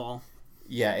dominoes fall.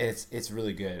 Yeah, it's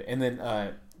really good. And then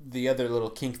the other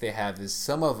little kink they have is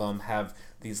some of them have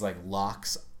these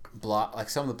locks.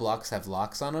 Some of the blocks have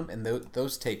locks on them, and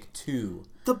those take two.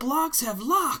 The blocks have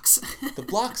locks. The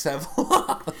blocks have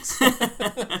locks.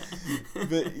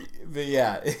 but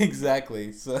yeah,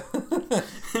 exactly. So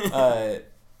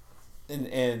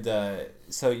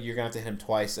so you're gonna have to hit him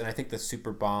twice, and I think the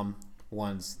super bomb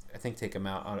ones, take them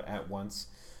out at once.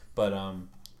 But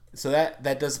so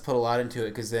that does put a lot into it,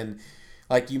 because then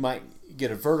you might get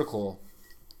a vertical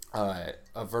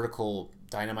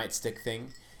dynamite stick thing,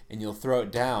 and you'll throw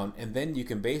it down, and then you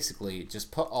can basically just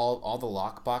put all the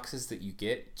lock boxes that you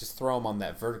get, just throw them on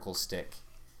that vertical stick,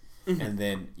 and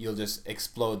then you'll just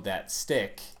explode that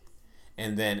stick,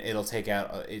 and then it'll take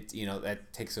out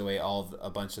that takes away a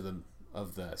bunch of them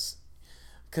of the,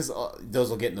 because those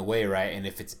will get in the way, right? And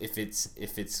if it's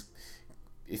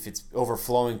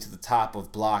overflowing to the top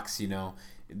of blocks,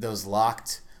 those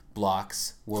locked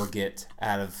blocks will get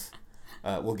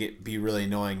be really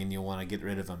annoying, and you'll want to get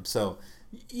rid of them. So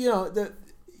you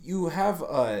have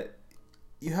all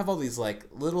these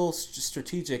little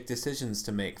strategic decisions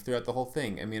to make throughout the whole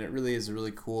thing. I mean, it really is a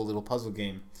really cool little puzzle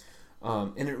game,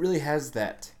 and it really has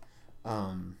that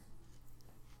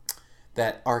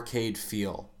arcade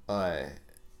feel,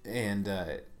 and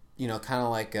kind of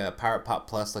like Pirate Pop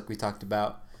Plus, like we talked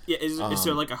about. Yeah, is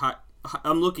there a high?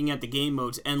 I'm looking at the game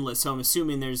modes, endless, so I'm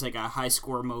assuming there's a high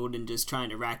score mode and just trying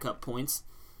to rack up points.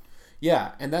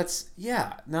 Yeah, and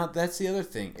now that's the other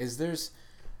thing, is there's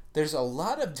a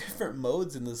lot of different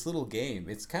modes in this little game.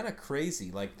 It's kind of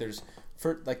crazy. There's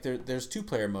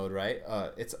 2-player mode, right?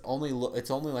 It's only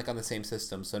on the same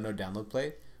system, so no download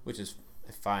play, which is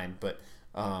fine. But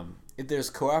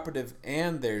there's cooperative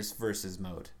and there's versus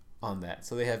mode on that,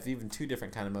 so they have even 2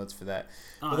 different kind of modes for that.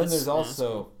 But then there's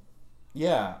also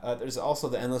there's also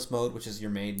the endless mode, which is your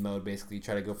main mode. Basically, you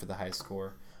try to go for the high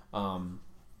score.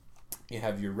 You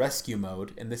have your rescue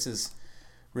mode, and this is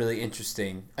really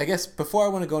interesting. I guess before I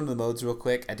want to go into the modes real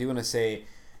quick, I do want to say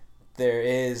there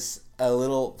is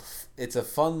it's a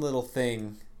fun little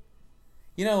thing.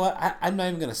 You know what? I'm not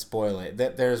even going to spoil it.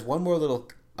 There's one more little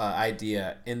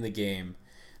idea in the game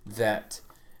that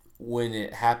when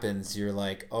it happens, you're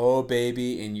like, oh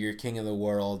baby, and you're king of the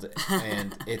world,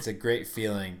 and it's a great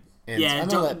feeling. And Yeah, I'm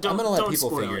gonna let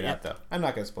people figure it out though. I'm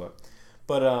not gonna spoil it.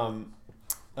 But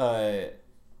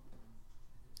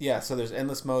yeah, so there's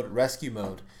endless mode, rescue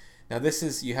mode. Now this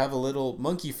is, you have a little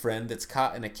monkey friend that's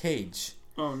caught in a cage.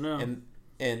 Oh no.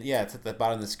 And yeah, it's at the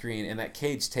bottom of the screen, and that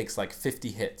cage takes like 50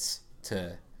 hits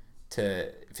to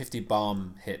 50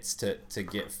 bomb hits to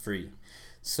get free.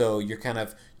 So you're kind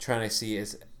of trying to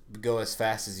go as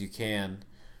fast as you can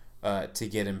to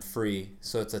get him free.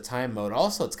 So it's a time mode.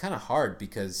 Also, it's kind of hard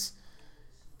because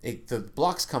the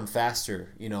blocks come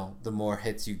faster. The more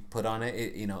hits you put on it,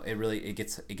 it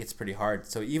gets pretty hard.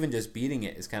 So even just beating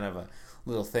it is kind of a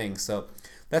little thing. So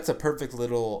that's a perfect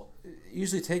little. It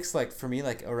usually takes for me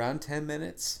around 10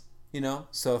 minutes.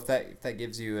 So if that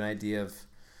gives you an idea of,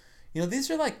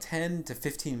 these are 10 to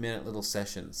 15 minute little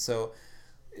sessions. So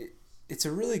it's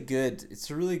a really good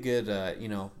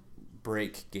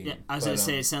break game. Yeah, I was gonna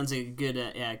say it sounds like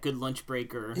a good lunch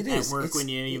break or at work when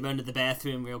you run to the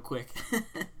bathroom real quick.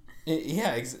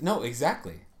 No,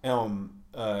 exactly. And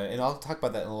I'll talk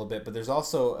about that in a little bit. But there's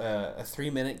also a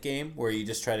 3-minute game where you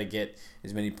just try to get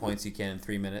as many points you can in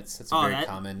 3 minutes. That's very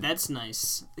common. That's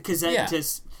nice because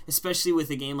just, especially with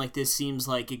a game like this, seems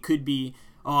like it could be.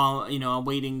 I'm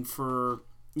waiting for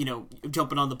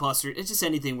jumping on the bus, or it's just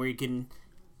anything where you can.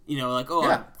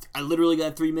 I literally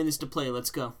got 3 minutes to play.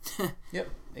 Let's go. Yep,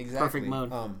 exactly. Perfect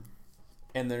mode.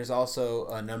 And there's also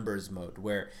a numbers mode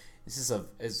where this is a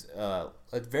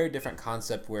very different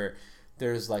concept where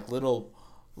there's little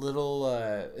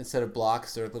instead of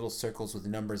blocks, there are little circles with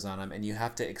numbers on them, and you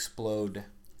have to explode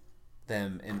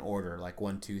them in order,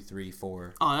 1, 2, 3,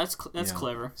 4. Oh, that's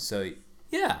clever. So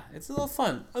yeah, it's a little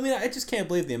fun. I mean, I just can't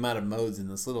believe the amount of modes in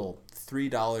this little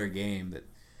 $3 game that.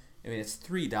 I mean, it's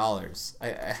 $3.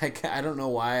 I don't know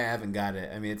why I haven't got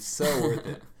it. I mean, it's so worth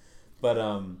it. But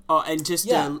and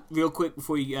just real quick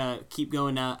before you keep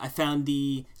going, I found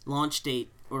the launch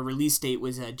date or release date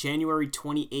was January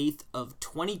 28th of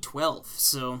 2012.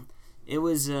 So it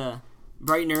was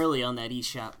bright and early on that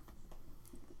eShop.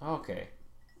 Okay,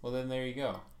 well then there you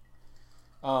go.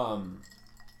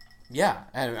 Yeah,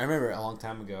 I remember a long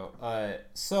time ago.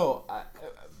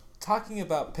 Talking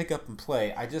about pick up and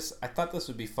play, I thought this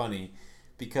would be funny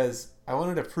because I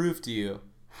wanted to prove to you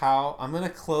how I'm gonna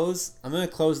close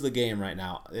the game right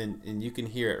now, and you can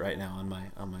hear it right now on my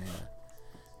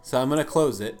so I'm gonna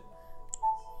close it.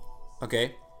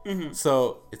 Okay. Mm-hmm.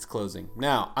 So it's closing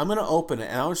now. I'm gonna open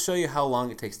it and I'll show you how long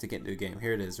it takes to get into a game.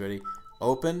 Here it is. Ready?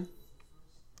 Open.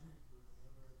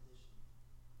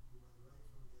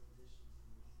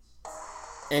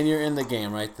 And you're in the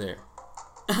game right there.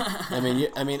 I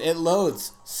mean, it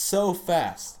loads so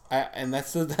fast, and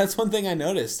that's one thing I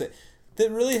noticed that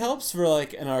really helps for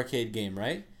an arcade game,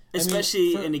 right?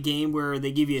 Especially in a game where they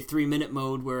give you a 3-minute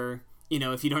mode, where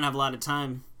if you don't have a lot of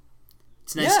time,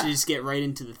 it's nice to just get right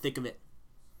into the thick of it.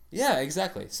 Yeah,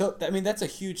 exactly. So that's a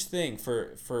huge thing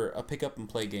for a pick up and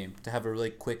play game, to have a really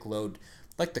quick load,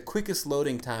 the quickest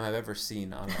loading time I've ever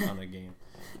seen on a game.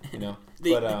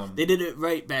 They did it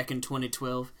right back in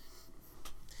 2012.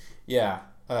 Yeah.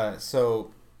 Fun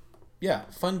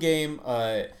game.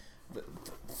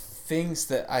 Things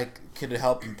that I could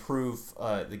help improve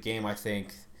the game. I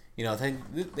think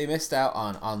they missed out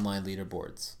on online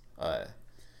leaderboards.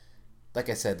 Like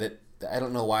I said, that I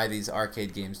don't know why these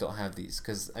arcade games don't have these.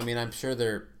 Because I'm sure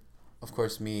they're, of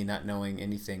course, me not knowing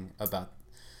anything about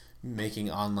making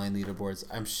online leaderboards.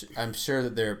 I'm sure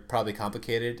that they're probably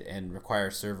complicated and require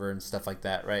a server and stuff like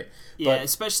that, right? Yeah, but,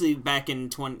 especially back in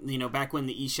back when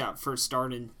the eShop first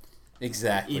started.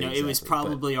 Exactly. It was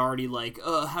probably already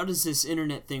how does this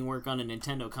internet thing work on a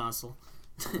Nintendo console?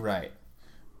 Right.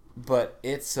 But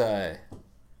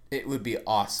it would be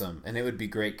awesome, and it would be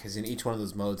great because in each one of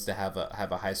those modes to have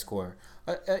a high score.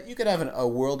 You could have a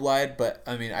worldwide, but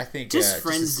I think just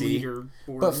friends leader.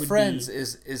 But friends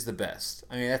is the best.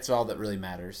 That's all that really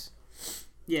matters.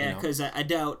 Yeah, because I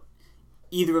doubt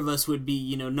either of us would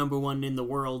be number one in the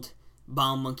world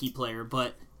bomb monkey player,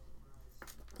 but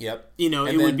yep.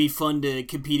 Would be fun to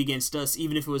compete against us,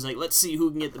 even if it was let's see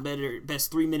who can get the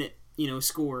best 3-minute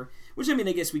score. Which I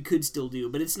guess we could still do,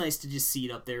 but it's nice to just see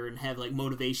it up there and have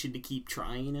motivation to keep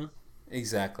trying.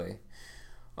 Exactly.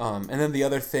 And then the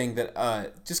other thing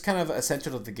that just kind of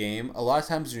essential to the game, a lot of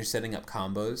times when you're setting up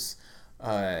combos,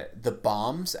 the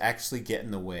bombs actually get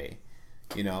in the way,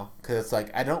 because it's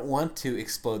I don't want to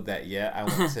explode that yet. I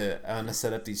want to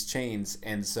set up these chains,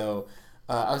 and so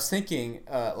I was thinking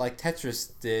like Tetris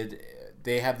did.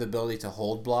 They have the ability to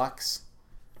hold blocks,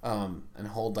 and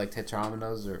hold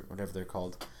tetrominoes or whatever they're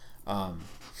called.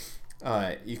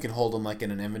 You can hold them in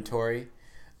an inventory.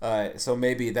 So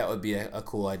maybe that would be a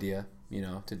cool idea,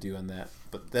 to do on that.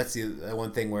 But that's the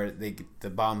one thing where the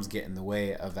bombs get in the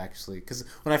way of actually, because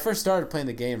when I first started playing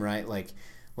the game, right, like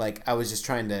I was just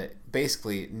trying to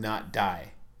basically not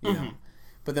die, you know.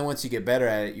 But then once you get better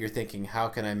at it, you're thinking, how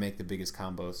can I make the biggest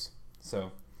combos?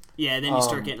 So yeah, then you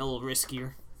start getting a little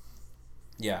riskier.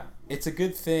 Yeah, it's a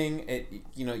good thing.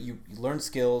 You learn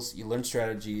skills, you learn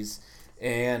strategies,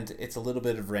 and it's a little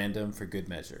bit of random for good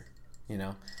measure,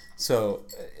 So,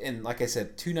 and like I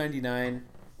said, $2.99.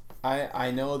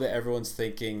 I know that everyone's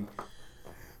thinking,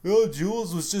 oh,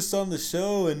 Jules was just on the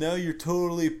show, and now you're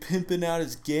totally pimping out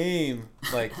his game,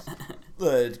 like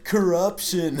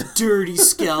corruption, dirty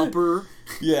scalper.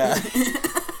 Yeah.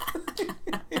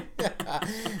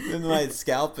 And my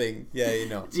scalping, yeah,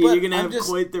 Dude, you're gonna have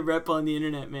quite the rep on the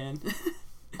internet, man.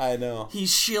 I know.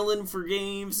 He's shilling for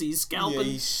games. He's scalping. Yeah,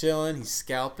 he's shilling. He's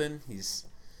scalping.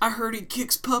 I heard he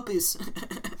kicks puppies.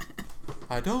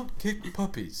 I don't kick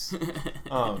puppies.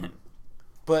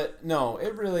 But no,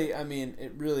 it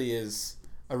really is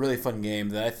a really fun game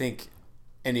that I think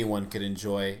anyone could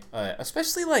enjoy.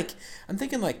 Especially I'm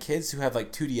thinking kids who have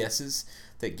 2DSs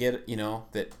that get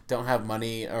that don't have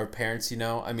money or parents.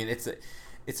 I mean, it's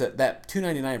that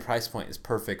 $2.99 price point is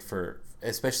perfect for,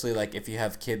 especially if you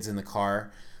have kids in the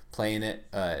car playing it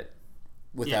on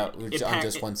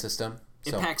just one system.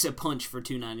 It packs a punch for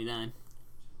 $2.99.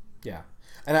 Yeah,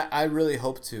 and I really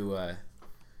hope to, I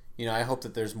hope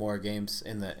that there's more games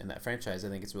in that franchise. I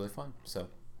think it's really fun. So,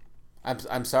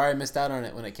 I'm sorry I missed out on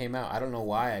it when it came out. I don't know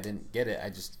why I didn't get it.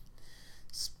 I just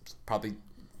probably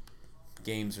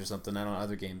games or something. I don't know,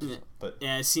 other games. But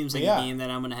yeah, it seems like a game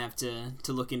that I'm gonna have to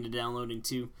look into downloading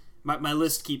too. My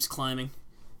list keeps climbing.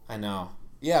 I know.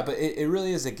 Yeah, but it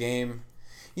really is a game.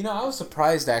 I was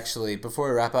surprised actually. Before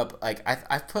we wrap up, I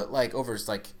put over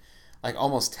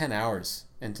almost 10 hours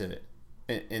into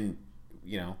it, in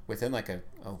within a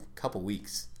couple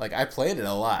weeks. I played it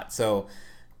a lot. So,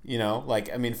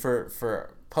 I mean for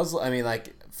puzzle, I mean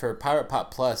for Pirate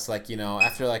Pop Plus,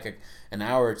 after an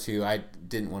hour or two, I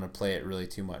didn't want to play it really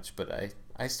too much, but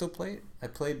I still play it. I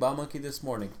played Bomb Monkey this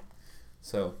morning.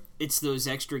 So it's those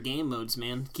extra game modes,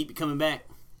 man. Keep it coming back.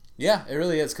 Yeah, it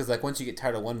really is, because once you get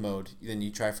tired of one mode, then you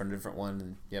try for a different one.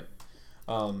 And yep.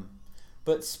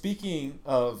 But speaking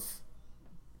of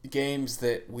games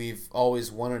that we've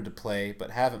always wanted to play but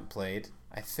haven't played,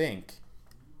 I think.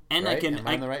 And right? Am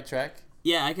I on the right track?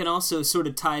 Yeah, I can also sort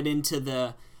of tie it into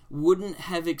the wouldn't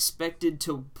have expected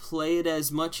to play it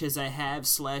as much as I have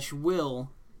 /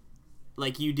 will,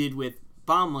 like you did with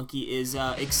Bomb Monkey, is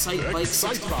Excite Bike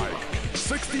 64.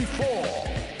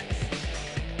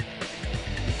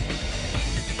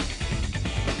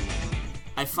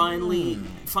 I finally,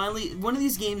 one of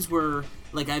these games where,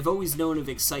 I've always known of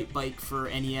Excite Bike for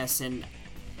NES, and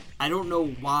I don't know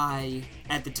why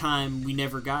at the time we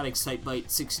never got Excite Bike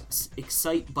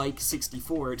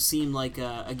 64. It seemed like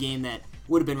a game that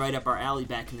would have been right up our alley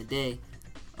back in the day.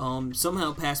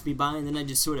 Somehow passed me by, and then I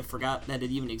just sort of forgot that it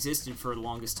even existed for the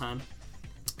longest time.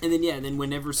 And then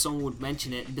whenever someone would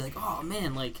mention it, I'd be like, oh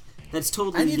man, that's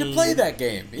totally. I need to play that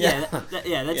game. Yeah,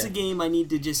 that's a game I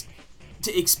need to just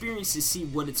to experience to see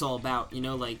what it's all about.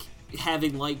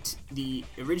 Having liked the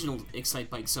original Excite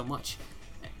Bike so much.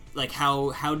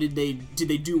 How did they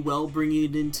do well bringing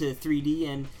it into 3D?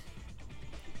 And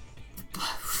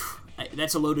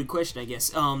that's a loaded question, I guess.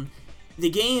 The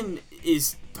game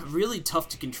is really tough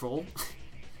to control.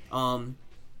 When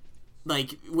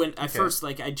I first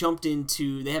I jumped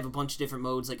into, they have a bunch of different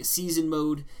modes, a season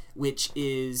mode, which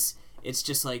is it's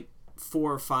just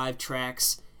 4 or 5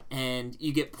 tracks. And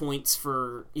you get points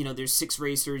for, there's 6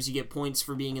 racers, you get points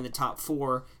for being in the top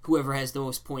 4. Whoever has the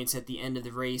most points at the end of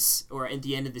the race, or at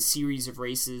the end of the series of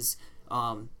races,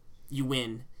 you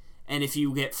win. And if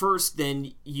you get first,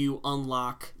 then you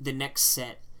unlock the next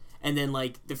set. And then,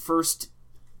 when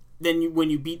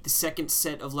you beat the second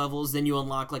set of levels, then you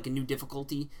unlock, a new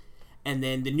difficulty. And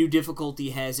then the new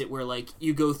difficulty has it where,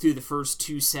 you go through the first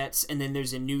 2 sets, and then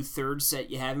there's a new third set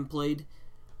you haven't played.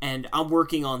 And I'm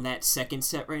working on that second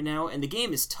set right now, and the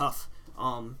game is tough.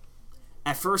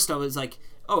 At first I was like,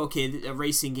 oh, okay, a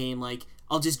racing game,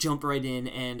 I'll just jump right in,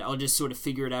 and I'll just sort of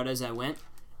figure it out as I went.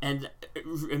 And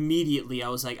immediately I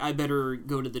was like, I better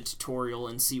go to the tutorial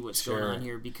and see what's going on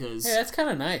here, because... Hey, that's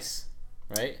kind of nice,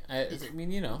 right? I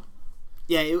mean,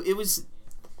 Yeah, it was...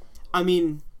 I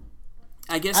mean,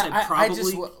 I guess I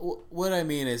probably... what I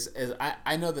mean is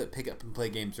I know that pick-up-and-play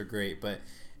games are great, but...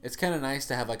 It's kind of nice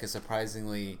to have a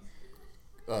surprisingly...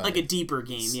 a deeper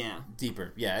game, yeah.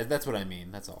 Deeper, yeah, that's what I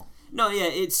mean, that's all. No, yeah,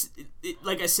 it's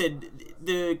like I said,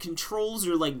 the controls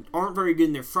are aren't very good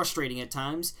and they're frustrating at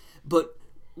times, but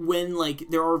when like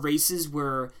there are races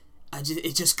where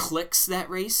it just clicks that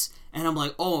race, and I'm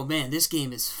like, oh man, this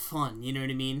game is fun. You know what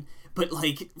I mean? But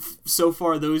like so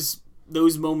far, those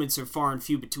moments are far and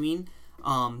few between.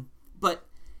 But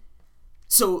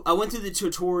so I went through the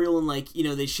tutorial, and like, you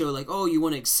know, they show like, oh, you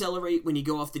want to accelerate when you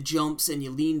go off the jumps, and you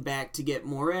lean back to get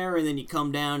more air, and then you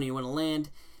come down and you want to land,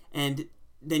 and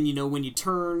then, you know, when you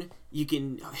turn, you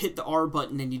can hit the R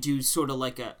button and you do sort of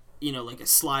like a, you know, like a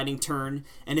sliding turn,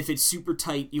 and if it's super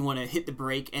tight, you want to hit the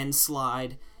brake and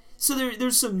slide. So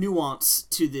there's some nuance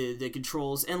to the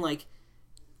controls, and like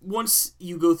once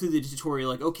you go through the tutorial,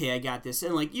 like, okay, I got this,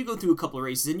 and like you go through a couple of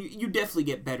races, and you definitely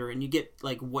get better, and you get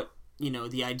like what, you know,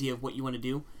 the idea of what you want to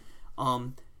do.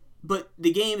 But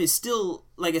the game is still,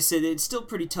 like I said, it's still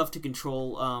pretty tough to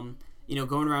control. You know,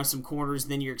 going around some corners,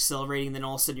 then you're accelerating, and then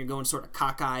all of a sudden you're going sort of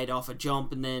cockeyed off a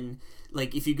jump, and then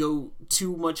like if you go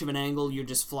too much of an angle, you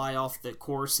just fly off the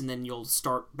course, and then you'll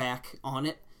start back on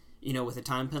it, you know, with a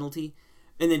time penalty.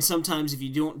 And then sometimes if you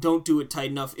don't do it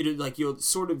tight enough, it'll like you'll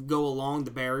sort of go along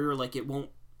the barrier, like it won't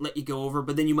let you go over,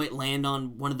 but then you might land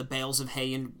on one of the bales of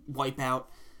hay and wipe out.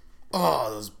 Oh,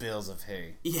 those bales of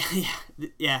hay.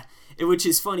 Yeah. Which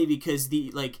is funny because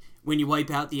the like when you wipe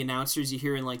out, the announcers you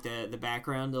hear in like the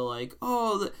background, they're like,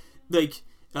 oh,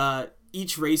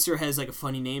 each racer has like a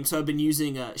funny name. So I've been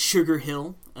using Sugar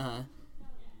Hill.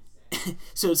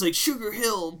 So it's like Sugar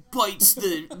Hill bites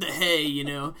the hay, you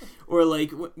know, or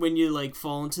like when you like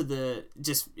fall into the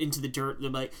dirt, they're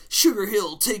like Sugar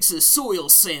Hill takes a soil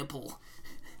sample.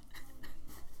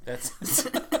 That's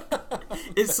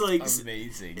it's like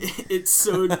amazing. It's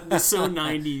so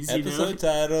 90s, you know. Episode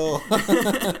title.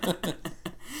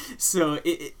 So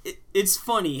it's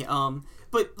funny.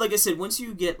 But like I said, once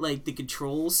you get like the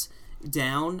controls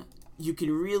down, you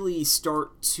can really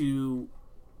start to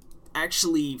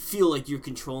actually feel like you're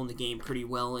controlling the game pretty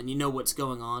well, and you know what's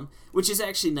going on, which is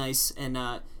actually nice and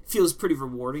feels pretty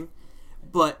rewarding.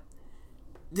 But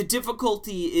the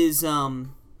difficulty is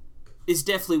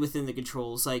definitely within the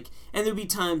controls. Like, and there'll be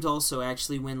times also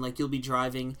actually when like you'll be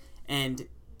driving, and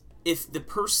if the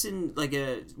person, like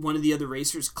one of the other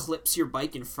racers, clips your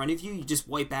bike in front of you, you just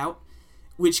wipe out,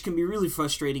 which can be really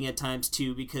frustrating at times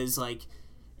too, because like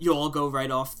you'll all go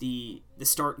right off the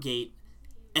start gate,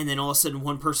 and then all of a sudden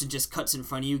one person just cuts in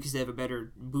front of you because they have a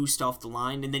better boost off the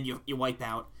line, and then you wipe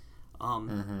out.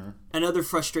 Another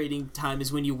frustrating time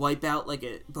is when you wipe out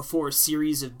like before a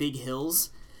series of big hills.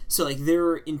 So like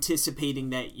they're anticipating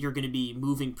that you're going to be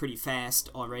moving pretty fast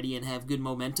already and have good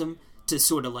momentum to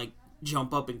sort of like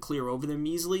jump up and clear over them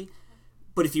easily.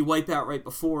 But if you wipe out right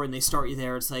before and they start you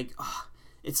there, it's like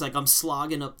I'm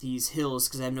slogging up these hills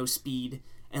because I have no speed,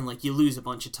 and like you lose a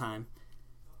bunch of time.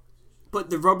 But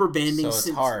the rubber banding... So it's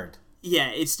hard. Yeah,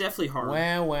 it's definitely hard.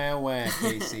 Wah,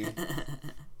 Casey.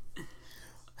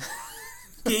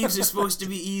 Games are supposed to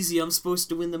be easy. I'm supposed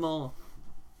to win them all.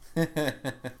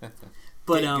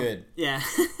 But good. Yeah.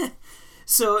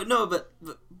 So, no, but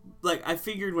like, I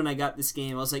figured when I got this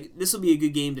game, I was like, this will be a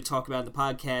good game to talk about in the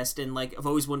podcast, and like, I've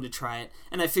always wanted to try it.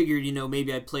 And I figured, you know,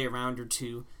 maybe I'd play a round or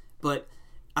two. But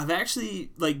I've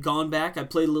actually, like, gone back. I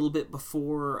played a little bit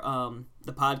before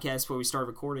the podcast where we started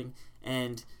recording,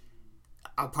 and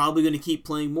I'm probably going to keep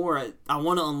playing more. I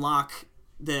want to unlock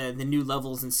the new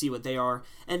levels and see what they are.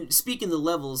 And speaking of the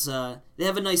levels, they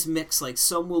have a nice mix. Like,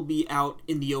 some will be out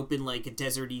in the open, like a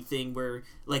deserty thing where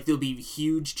like there'll be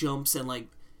huge jumps and like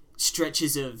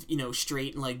stretches of, you know,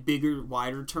 straight and like bigger,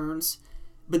 wider turns.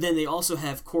 But then they also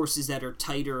have courses that are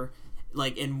tighter,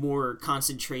 like, and more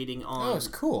concentrating on... Oh, it's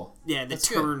cool. Yeah, That's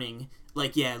turning. Good.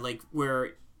 Like, yeah, like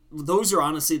where... Those are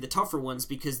honestly the tougher ones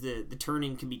because the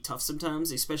turning can be tough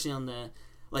sometimes, especially on the...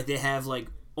 Like, they have like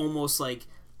almost like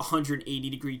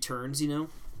 180-degree turns, you know?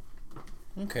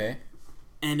 Okay.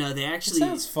 And they actually... That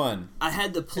sounds fun. I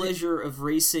had the pleasure of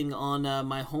racing on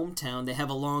my hometown. They have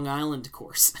a Long Island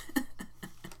course.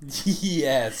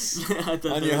 Yes.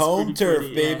 On your home turf,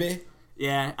 pretty, baby.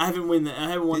 Yeah, I haven't won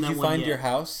that one yet. Did you find your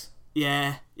house?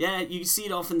 Yeah, you can see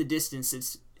it off in the distance.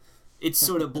 It's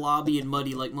sort of blobby and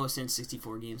muddy like most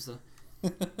N64 games, though.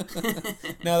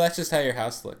 No, that's just how your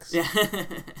house looks. Yeah.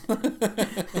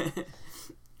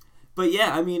 But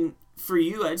yeah, I mean, for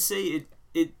you, I'd say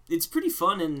it's pretty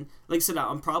fun, and like I said,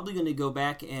 I'm probably going to go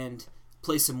back and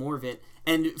play some more of it.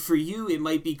 And for you, it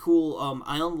might be cool.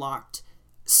 I unlocked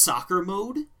soccer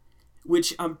mode,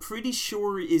 which I'm pretty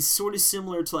sure is sort of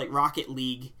similar to like Rocket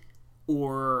League,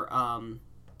 or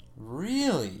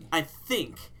really, I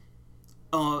think.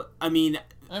 I mean,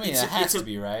 it has to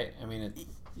be, right? I mean,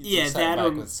 yeah, that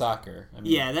or with soccer. I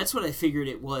mean, yeah, that's what I figured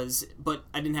it was, but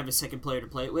I didn't have a second player to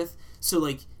play it with. So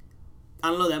like, I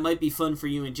don't know, that might be fun for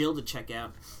you and Jill to check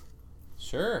out.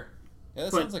 Sure. Yeah,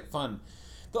 that But- sounds like fun.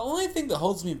 The only thing that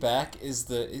holds me back is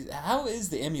how is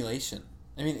the emulation?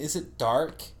 I mean, is it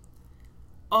dark?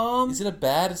 Is it a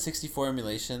bad 64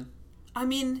 emulation? I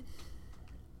mean,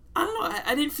 I don't know.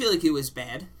 I didn't feel like it was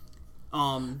bad.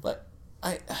 But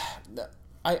I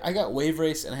got Wave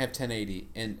Race and I have 1080,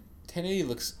 and 1080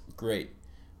 looks great,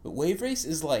 but Wave Race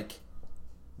is like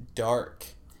dark.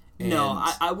 No,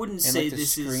 I wouldn't and say like the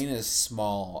this screen is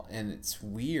small and it's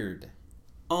weird.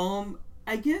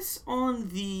 I guess on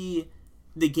the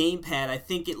gamepad, I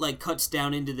think it like cuts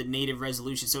down into the native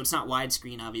resolution, so it's not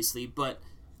widescreen, obviously. But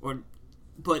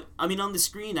I mean, on the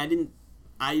screen, when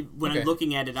Okay. I'm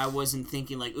looking at it, I wasn't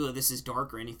thinking like, oh, this is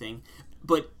dark or anything.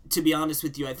 But to be honest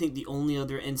with you, I think the only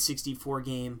other N64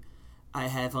 game I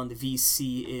have on the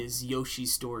VC is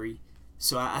Yoshi's Story.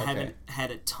 So I haven't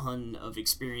had a ton of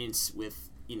experience with,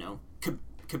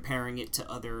 comparing it to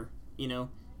other,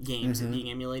 games and being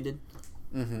emulated.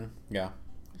 Mm-hmm. Yeah.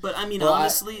 But I mean, Well,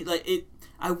 honestly,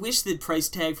 I wish the price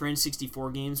tag for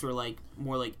N64 games were like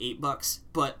more like $8.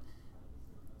 But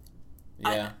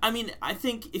Yeah. I mean, I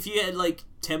think if you had like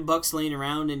 $10 laying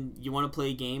around and you want to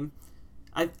play a game,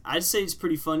 I'd say it's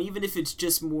pretty fun, even if it's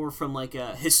just more from like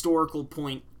a historical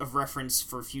point of reference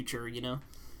for future.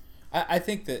 I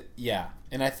think that, yeah,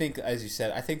 and I think, as you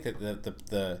said, I think that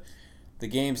the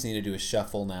games need to do a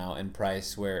shuffle now in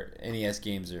price, where NES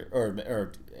games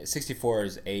or 64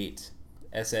 is 8,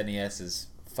 SNES is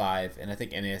 5, and I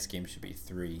think NES games should be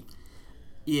 3.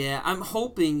 Yeah, I'm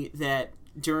hoping that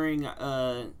during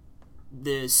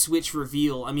the Switch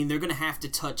reveal, I mean, they're gonna have to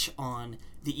touch on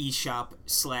the eShop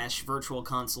 / Virtual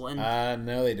Console, and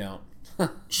No, they don't.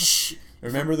 shh.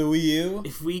 Remember the Wii U?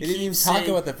 If we they didn't keep even talk saying-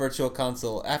 about the Virtual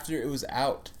Console after it was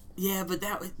out. Yeah, but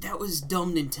that was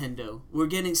dumb Nintendo. We're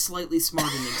getting slightly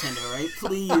smarter Nintendo, right?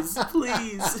 Please,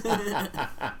 please.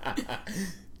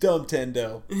 Dumb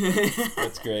Tendo.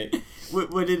 That's great.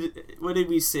 What did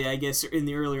we say? I guess in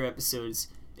the earlier episodes,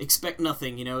 expect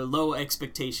nothing. Low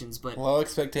expectations. But Low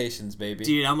expectations, baby.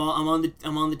 dude, I'm on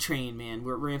the train, man.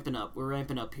 We're ramping up. We're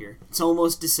ramping up here. It's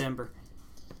almost December.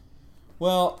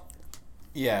 Well,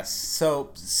 yes. So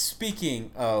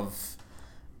speaking of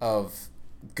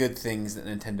good things that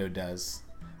Nintendo does,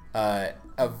 a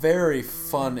very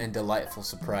fun and delightful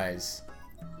surprise.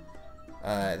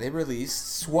 They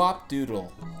released Swap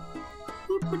Doodle.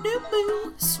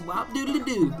 Swap doodly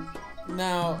doo.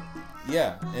 Now,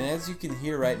 yeah, and as you can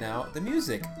hear right now, the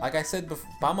music, like I said before,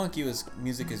 Bomb Monkey's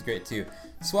music is great too.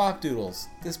 Swap Doodles,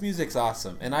 this music's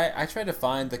awesome. And I tried to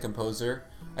find the composer.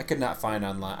 I could not find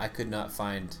online. I could not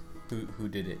find who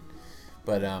did it.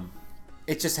 But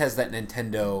it just has that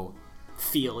Nintendo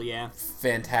Feel, yeah.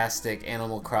 fantastic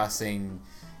Animal Crossing,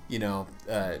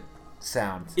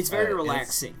 sound. It's very And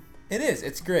relaxing. It is.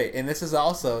 It's great. And this is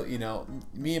also,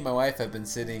 me and my wife have been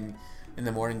sitting in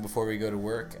the morning before we go to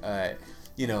work,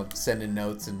 sending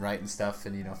notes and writing stuff,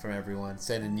 and from everyone,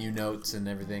 sending you notes and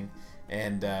everything.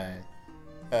 And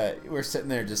we're sitting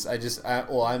there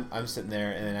I'm sitting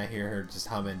there, and then I hear her just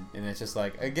humming, and it's just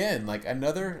like, again, like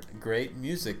another great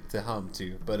music to hum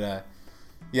to. But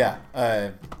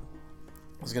I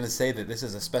was gonna say that this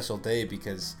is a special day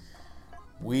because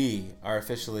we are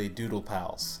officially Doodle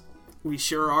Pals. We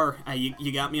sure are.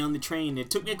 You got me on the train.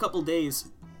 It took me a couple days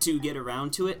to get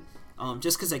around to it,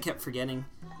 just because I kept forgetting.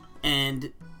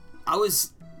 And I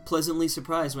was pleasantly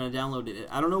surprised when I downloaded it.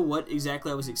 I don't know what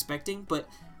exactly I was expecting, but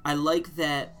I like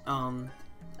that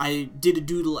I did a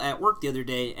doodle at work the other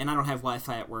day, and I don't have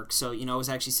Wi-Fi at work, so, I was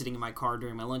actually sitting in my car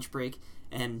during my lunch break,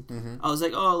 and I was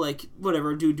like, oh, like,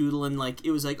 whatever, do doodle, and, like, it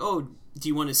was like, oh, do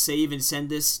you want to save and send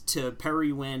this to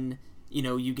Perry when,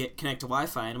 you get connect to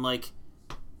Wi-Fi? And I'm like,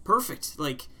 perfect,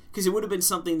 like, because it would have been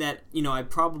something that I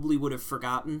probably would have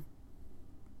forgotten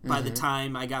by the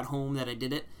time I got home that I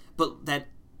did it, but that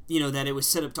that it was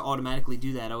set up to automatically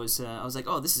do that. I was like,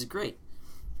 oh, this is great.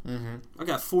 I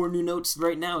got 4 new notes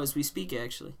right now as we speak,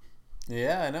 actually.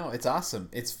 Yeah, I know, it's awesome.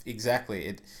 It's exactly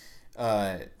it.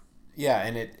 And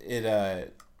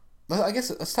it. I guess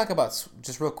let's talk about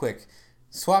just real quick.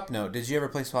 Swapnote. Did you ever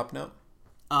play Swapnote?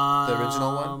 The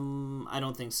original one? I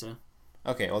don't think so.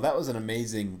 Okay, well, that was an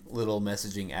amazing little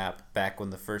messaging app back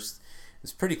when it was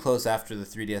pretty close after the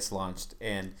 3DS launched,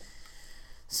 and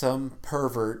some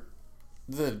pervert,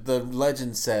 the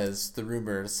legend says, the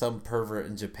rumor, some pervert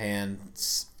in Japan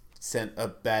sent a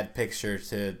bad picture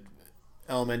to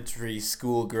elementary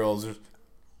school girls or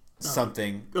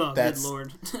something. Oh, that's good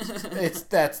lord.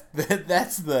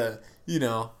 that's the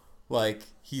like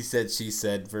he said she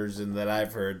said version that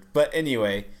I've heard. But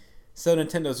anyway, so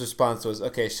Nintendo's response was,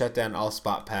 okay, shut down all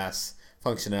Spot Pass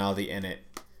functionality in it,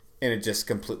 and it just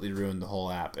completely ruined the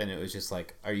whole app. And it was just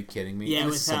like, are you kidding me? Yeah,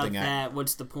 And this is without something that,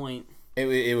 what's the point?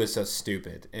 It was so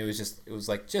stupid. It was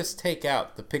like, just take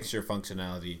out the picture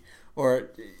functionality or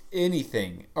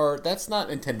anything. Or that's not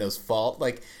Nintendo's fault.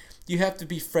 Like, you have to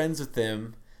be friends with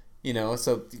them,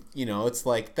 so, it's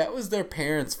like, that was their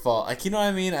parents' fault. Like, you know what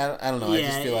I mean? I don't know. Yeah, I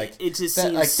just feel like it just that,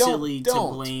 seems like, silly don't.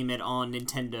 to blame it on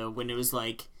Nintendo when it was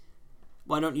like,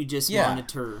 why don't you just Yeah.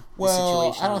 monitor the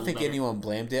Well, situation I a don't little think better? anyone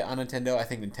blamed it on Nintendo. I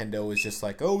think Nintendo was just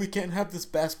like, oh, we can't have this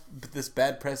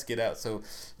bad press get out, so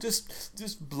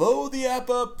just blow the app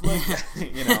up, like,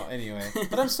 anyway.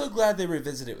 But I'm so glad they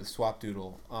revisited it with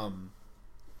Swapdoodle.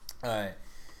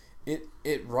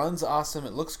 It runs awesome.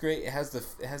 It looks great. It has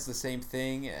the same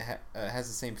thing. It has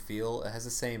the same feel. It has the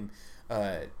same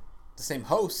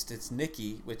host. It's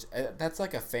Nikki, which that's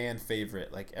like a fan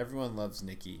favorite. Like, everyone loves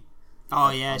Nikki. Oh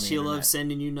yeah, on the she internet. loves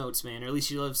sending you notes, man. Or at least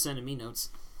she loves sending me notes.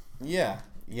 Yeah.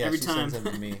 Every she time. sends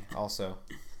them to me also.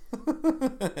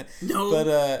 No,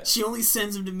 But she only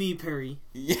sends them to me, Perry.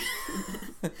 yeah.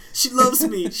 She loves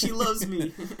me. She loves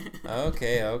me.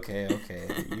 Okay.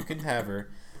 You can have her.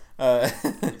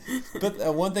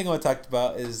 But one thing I want to talk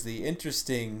about is the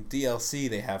interesting DLC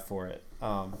they have for it.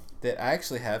 That I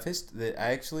actually have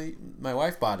my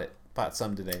wife bought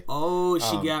some today. Oh,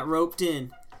 she got roped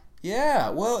in. Yeah,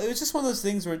 well, it was just one of those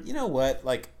things where, you know what,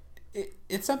 like,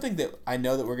 it's something that I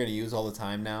know that we're going to use all the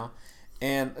time now,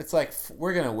 and it's like,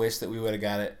 we're going to wish that we would have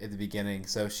got it at the beginning.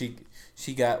 So she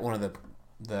got one of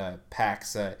the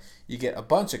packs. You get a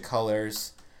bunch of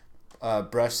colors,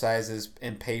 brush sizes,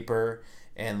 and paper,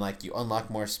 and, like, you unlock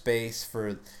more space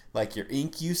for, like, your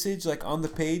ink usage, like, on the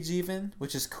page even,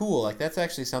 which is cool. Like, that's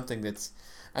actually something that's,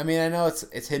 I mean, I know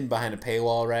it's hidden behind a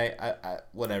paywall, right?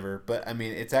 Whatever, but, I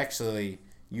mean, it's actually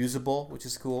usable, which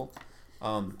is cool.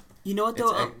 You know what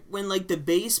though? When like the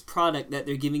base product that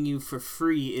they're giving you for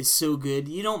free is so good,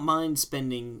 you don't mind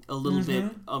spending a little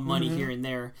bit of money here and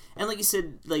there. And like you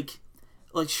said, like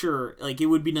sure, like it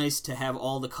would be nice to have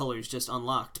all the colors just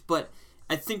unlocked. But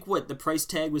I think the price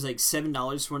tag was like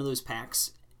 $7 for one of those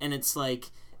packs, and it's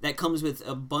like that comes with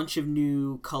a bunch of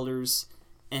new colors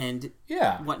and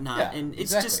whatnot, and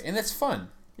it's exactly. just and it's fun.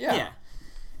 Yeah.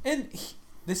 And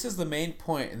this is the main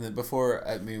point, and before,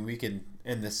 I mean, we can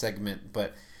end this segment,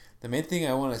 but the main thing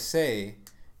I want to say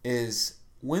is,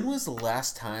 when was the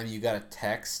last time you got a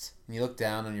text and you looked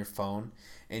down on your phone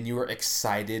and you were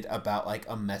excited about, like,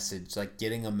 a message, like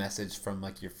getting a message from,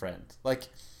 like, your friend? Like,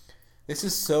 this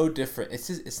is so different.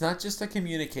 It's not just a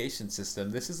communication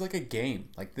system. This is like a game.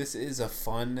 Like, this is a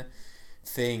fun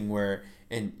thing where,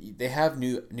 and they have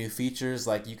new features,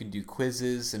 like you can do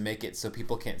quizzes and make it so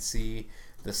people can't see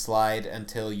the slide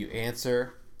until you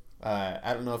answer.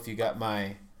 I don't know if you got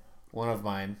one of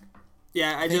mine.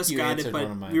 Yeah, I just got it, but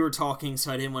one of mine. we were talking,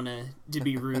 so I didn't want to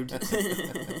be rude.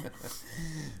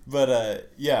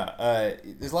 But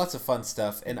there's lots of fun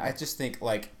stuff, and I just think,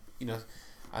 like,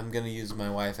 I'm gonna use my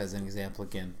wife as an example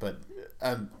again, but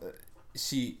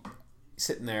she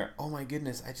sitting there, oh my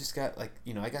goodness, I just got, like,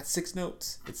 I got 6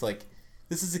 notes. It's like,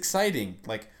 this is exciting.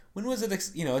 Like, when was it? It's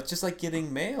just like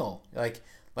getting mail, like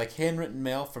handwritten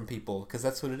mail from people, because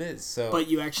that's what it is. So, but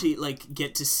you actually like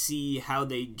get to see how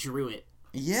they drew it.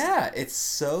 Yeah, it's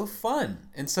so fun,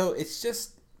 and so it's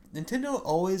just, Nintendo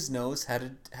always knows how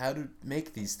to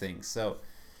make these things. So,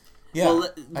 yeah.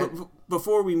 Well,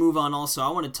 before we move on, also I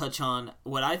want to touch on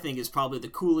what I think is probably the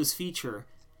coolest feature,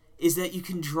 is that you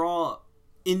can draw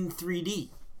in 3D.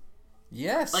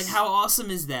 Yes. Like, how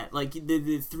awesome is that? Like the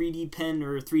 3D pen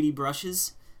or 3D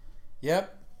brushes.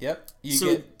 Yep. You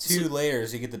get two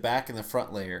layers. You get the back and the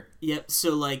front layer. Yep.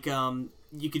 So like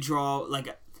you could draw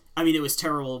like. I mean, it was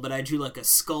terrible, but I drew like a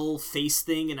skull face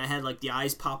thing, and I had like the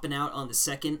eyes popping out on the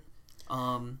second.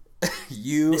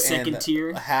 You the second and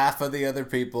tier. Half of the other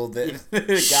people that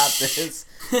got this,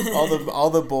 all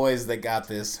the boys that got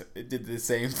this did the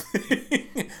same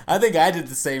thing. I think I did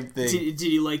the same thing. Did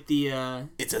you like the?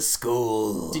 It's a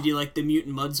school. Did you like the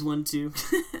Mutant Muds one too?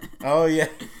 Oh yeah,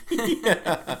 yeah,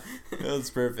 that was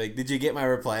perfect. Did you get my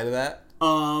reply to that?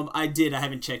 I did. I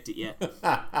haven't checked it yet.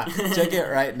 Check it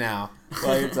right now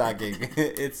while you're talking.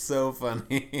 It's so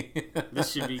funny.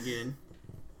 This should be good.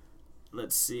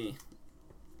 Let's see.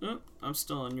 Oh, I'm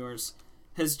still on yours.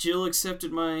 Has Jill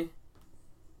accepted my...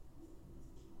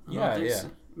 Yeah. So.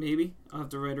 Maybe. I'll have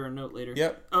to write her a note later.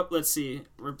 Yep. Oh, let's see.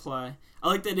 Reply. I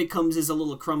like that it comes as a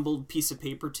little crumbled piece of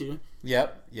paper, too.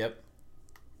 Yep.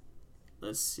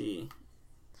 Let's see.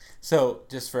 So,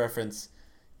 just for reference,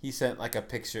 he sent like a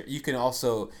picture. You can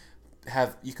also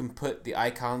you can put the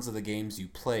icons of the games you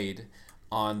played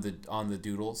on the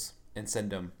doodles and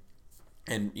send them,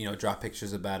 and draw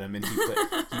pictures about him. And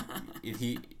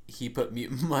he put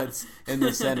Mutant Muds in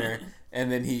the center,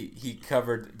 and then he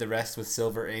covered the rest with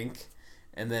silver ink.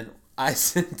 And then I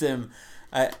sent him.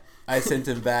 I sent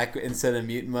him back instead of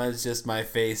mutant muds, just my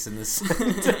face in the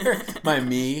center. My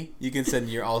me. You can send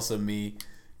your also me.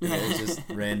 Yeah, it's just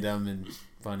random and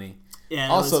funny. Yeah.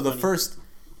 Also, the first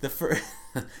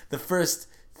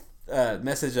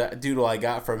message doodle I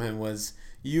got from him was,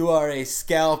 "You are a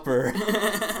scalper."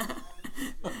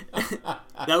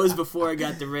 That was before I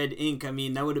got the red ink. I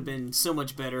mean, that would have been so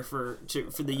much better for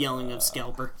the yelling of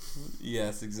scalper.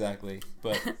 Yes, exactly.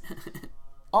 But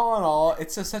all in all,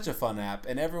 it's such a fun app,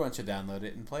 and everyone should download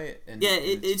it and play it. And yeah,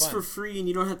 it's for free, and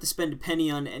you don't have to spend a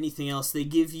penny on anything else. They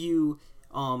give you,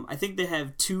 I think they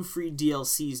have 2 free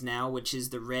DLCs now, which is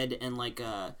the red and like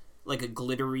a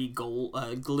glittery gold,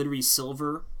 glittery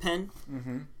silver pen.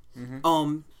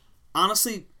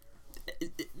 Honestly,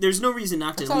 there's no reason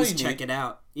not to at least check it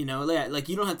out. You know, like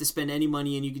you don't have to spend any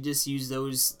money, and you could just use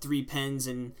those 3 pens,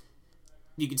 and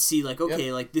you could see like,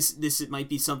 okay, like this might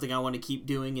be something I want to keep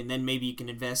doing, and then maybe you can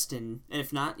invest in. And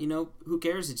if not, you know, who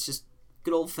cares? It's just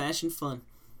good old fashioned fun.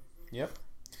 Yep.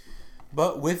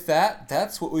 But with that,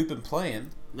 that's what we've been playing.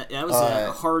 That was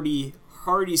a hearty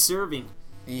serving.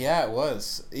 Yeah, it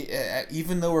was.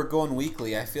 Even though we're going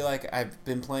weekly, I feel like I've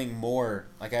been playing more.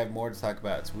 Like I have more to talk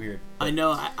about. It's weird. I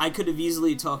know. I could have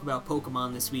easily talked about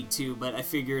Pokemon this week too, but I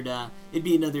figured it'd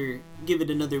be give it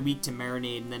another week to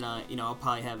marinate, and then I'll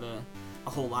probably have a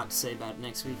whole lot to say about it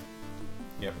next week.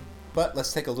 Yep. But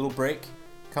let's take a little break.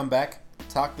 Come back.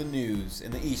 Talk the news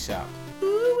in the eShop.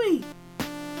 Ooh-wee.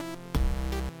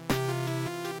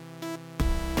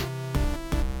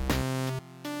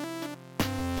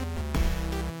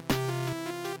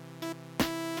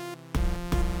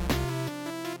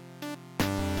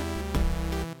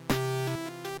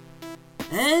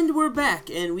 And we're back,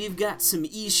 and we've got some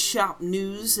eShop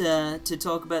news to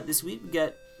talk about this week. We've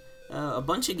got a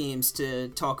bunch of games to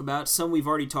talk about. Some we've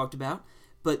already talked about,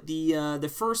 but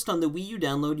the first on the Wii U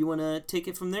download, you want to take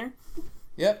it from there?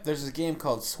 Yep, there's a game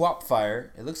called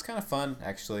Swapfire. It looks kind of fun,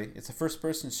 actually. It's a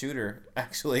first-person shooter,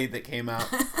 actually, that came out.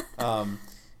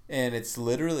 And it's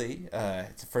literally,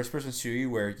 it's a first-person shooter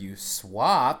where you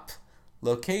swap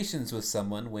locations with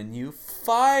someone when you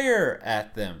fire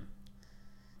at them.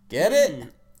 Get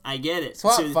it? I get it.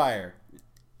 Swapfire. So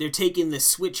they're taking the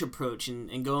Switch approach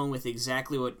and going with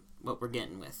exactly what we're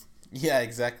getting with. Yeah,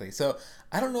 exactly. So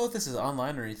I don't know if this is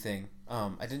online or anything.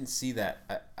 I didn't see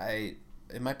that.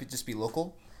 It might just be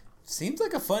local. Seems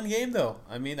like a fun game though.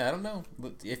 I mean, I don't know.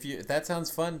 If that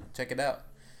sounds fun, check it out.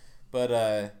 But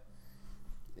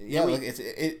look,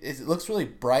 it looks really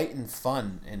bright and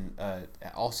fun, and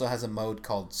it also has a mode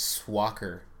called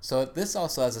Swacker. So this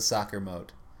also has a soccer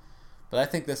mode. But I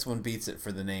think this one beats it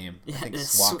for the name. Yeah, I think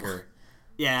Swacker.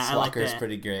 Yeah, Swacker I like that. is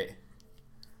pretty great.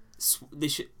 They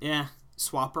should,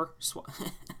 Swapper.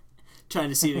 Trying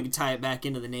to see if we can tie it back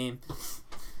into the name.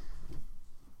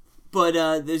 But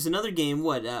there's another game.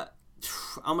 What?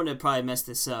 I'm gonna probably mess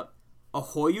this up.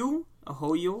 Ahoyu?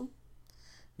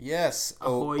 Yes.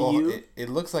 Ahoyu? It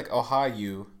looks like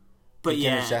Ohio. But Again,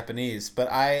 yeah, it's Japanese. But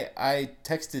I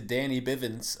texted Danny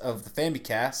Bivens of the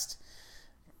Famicast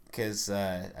because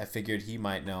I figured he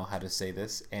might know how to say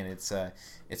this, and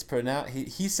it's pronounced.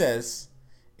 He says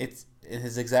it's in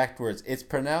his exact words. It's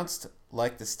pronounced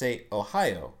like the state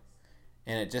Ohio,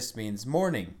 and it just means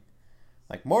morning,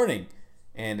 like morning.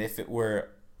 And if it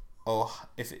were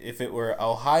if it were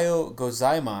Ohio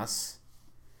gozaimasu,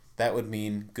 that would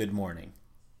mean good morning.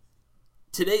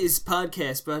 Today's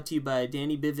podcast brought to you by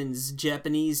Danny Bivens'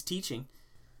 Japanese teaching.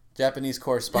 Japanese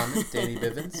correspondent Danny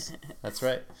Bivens. That's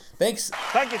right. Thanks.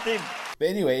 Thank you, Tim. But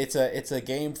anyway, it's a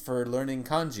game for learning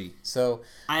kanji. So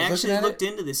I actually looked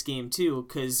into this game too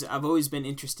because I've always been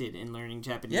interested in learning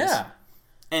Japanese. Yeah,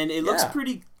 and it looks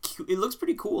pretty. It looks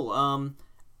pretty cool.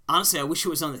 Honestly, I wish it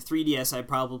was on the 3DS. I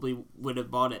probably would have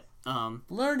bought it.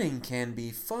 Learning can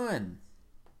be fun.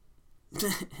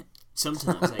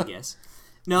 Sometimes, I guess.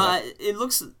 No, Right.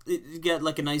 it got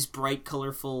like a nice, bright,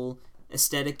 colorful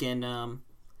aesthetic, and I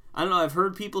don't know. I've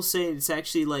heard people say it's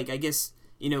actually like, I guess,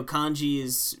 kanji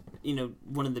is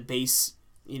one of the base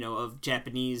of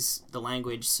Japanese, the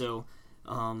language. So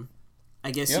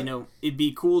I guess it'd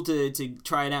be cool to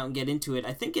try it out and get into it.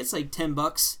 I think it's like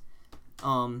 $10.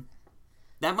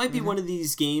 That might be one of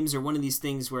these games or one of these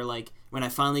things where, like, when I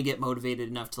finally get motivated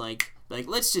enough to like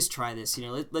let's just try this.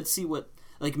 Let's see what,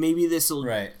 like, maybe this will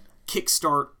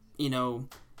kickstart.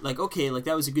 Like, okay, like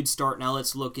that was a good start. Now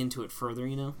let's look into it further.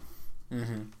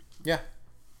 Mm-hmm. Yeah.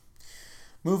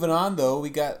 Moving on, though, we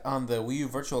got on the Wii U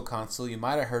Virtual Console. You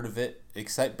might have heard of it,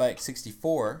 Excitebike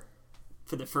 64.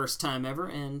 For the first time ever,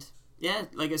 and yeah,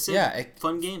 like I said,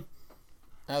 fun game.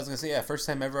 I was gonna say, first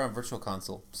time ever on Virtual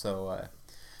Console. So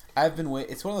I've been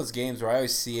it's one of those games where I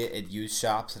always see it at used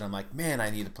shops, and I'm like, man, I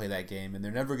need to play that game, and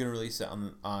they're never gonna release it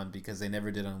on because they never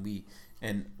did on Wii.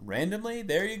 And randomly,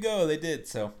 there you go, they did.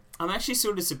 So I'm actually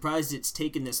sort of surprised it's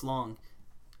taken this long.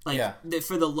 Like, Yeah.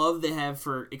 for the love they have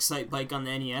for Excite Bike on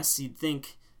the NES, you'd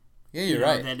think yeah, you're know,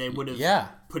 right. that they would have Yeah,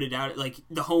 put it out. Like,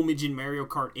 the homage in Mario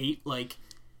Kart 8, like,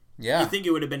 yeah. you think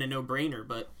it would have been a no-brainer,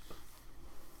 but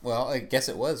Well, I guess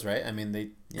it was, right? I mean,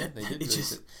 they did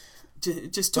release it.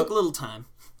 it just took a little time.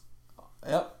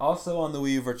 Yep. Also on the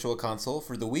Wii U Virtual Console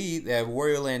for the Wii, they have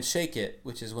Wario Land Shake It,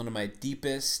 which is one of my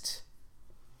deepest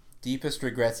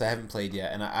regrets I haven't played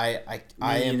yet, and I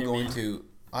am either, going man. to.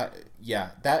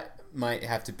 That might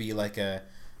have to be like a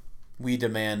We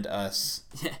Demand Us.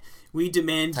 Yeah, we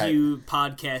demand Type. you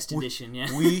podcast edition,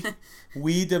 yeah.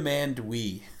 We demand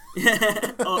we.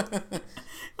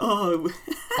 Oh,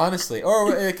 Honestly,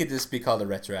 or it could just be called a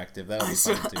retroactive. That'll be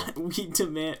fine too. we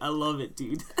demand. I love it,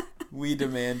 dude. We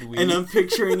demand we. And I'm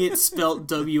picturing it spelt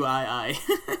WII.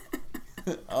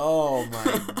 Oh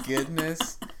my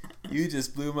goodness. You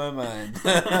just blew my mind.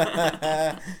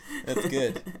 That's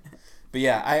good. But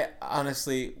yeah, I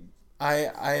honestly,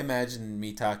 I imagine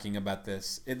me talking about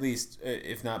this, at least,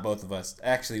 if not both of us.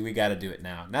 Actually, we got to do it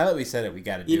now. Now that we said it, we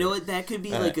got to do it. You know what? That could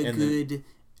be like a and good,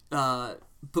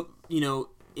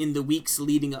 in the weeks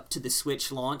leading up to the Switch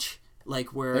launch,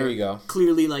 like where There you go.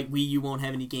 clearly like Wii U won't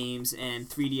have any games and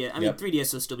 3DS. I mean, Yep.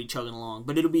 3DS will still be chugging along,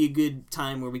 but it'll be a good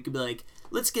time where we could be like,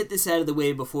 let's get this out of the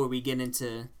way before we get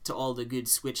into all the good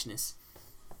Switchness.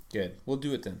 Good. We'll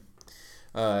do it then.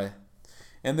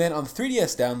 And then on the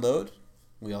 3DS download,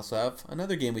 we also have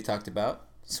another game we talked about,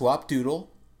 Swap Doodle.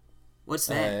 What's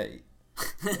that?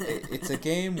 It's a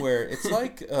game where it's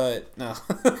like no.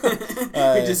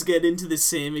 We just get into the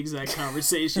same exact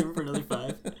conversation for another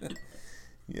 5.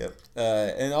 Yep.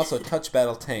 And also Touch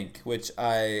Battle Tank, which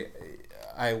I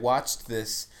watched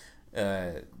this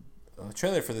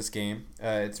trailer for this game.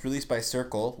 It's released by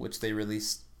Circle, which they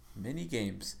release many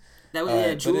games. That was,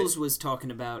 but Jules was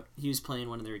talking about. He was playing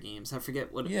one of their games. I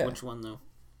forget which one though.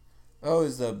 Oh,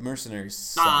 it's the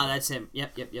Mercenaries. That's him.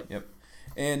 Yep. Yep.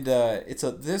 And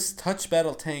this Touch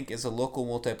Battle Tank is a local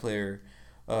multiplayer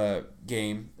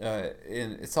game,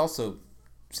 and it's also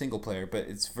single player, but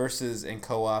it's versus and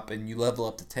co-op, and you level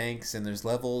up the tanks, and there's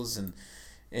levels, and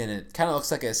it kind of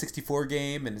looks like a 64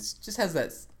 game, and it just has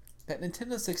that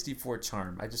Nintendo 64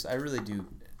 charm. I really do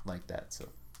like that. So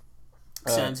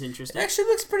Sounds it interesting. actually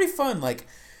looks pretty fun. Like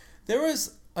there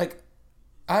was like.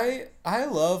 I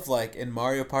love, like, in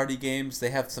Mario Party games, they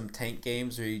have some tank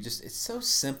games where it's so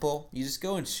simple. You just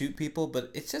go and shoot people,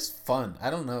 but it's just fun. I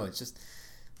don't know. It's just,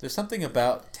 there's something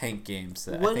about tank games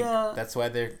that I think that's why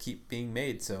they keep being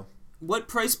made, so. What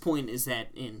price point is that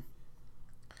in?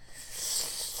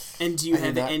 And do you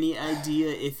have any idea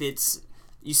if it's,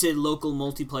 you said local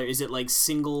multiplayer, is it like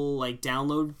single, like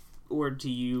download, or do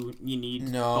you need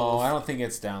No, both? I don't think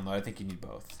it's download. I think you need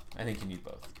both.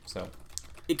 So.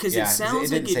 Because Yeah, it 'cause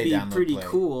sounds it like didn't say it'd be download pretty play.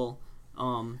 cool.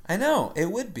 I know.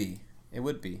 It would be.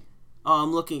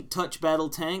 I'm looking Touch Battle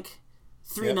Tank,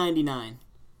 $3.99.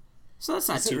 So that's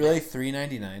not Is it too really bad.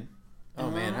 $3.99?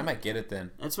 Oh, man, I might get it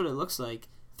then. That's what it looks like.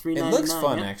 It $3.99. looks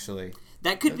fun, yeah. actually.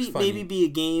 That could Looks be funny. maybe be a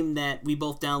game that we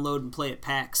both download and play at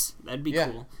PAX. That'd be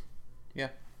Yeah. cool. Yeah.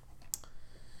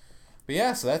 But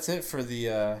yeah, so that's it for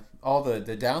the all the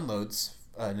downloads,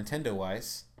 Nintendo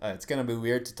wise. It's gonna be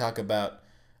weird to talk about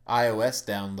iOS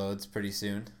downloads pretty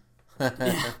soon.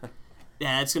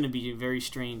 Yeah, it's going to be very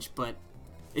strange, but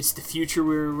it's the future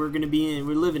we're going to be in.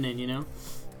 We're living in, you know?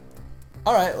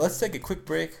 All right, let's take a quick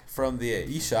break from the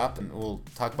eShop and we'll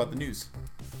talk about the news.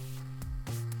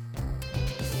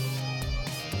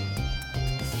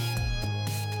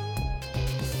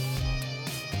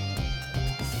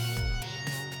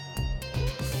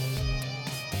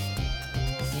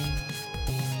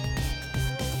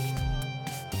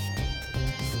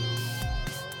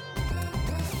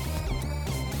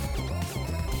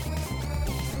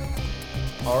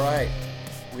 All right,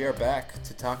 we are back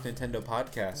to Talk Nintendo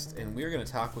podcast, and we're going to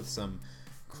talk with some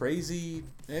crazy.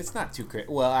 It's not too crazy.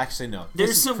 Well, actually, no. There's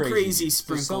This is some crazy So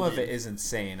sprinkled some of in. it is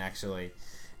insane, actually,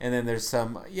 and then there's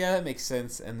some. Yeah, that makes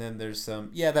sense, and then there's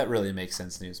some. Yeah, that really makes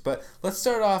sense news. But let's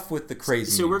start off with the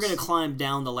crazy. So we're news. going to climb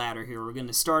down the ladder here. We're going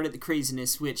to start at the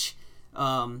craziness, which,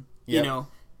 you Yep. know,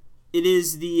 it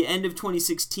is the end of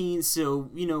 2016, so,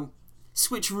 you know,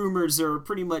 Switch rumors are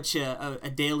pretty much a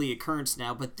daily occurrence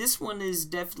now, but this one is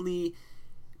definitely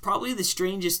probably the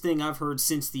strangest thing I've heard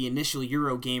since the initial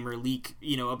Eurogamer leak,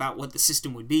 you know, about what the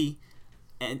system would be.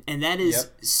 And that is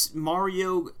Yep.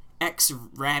 Mario X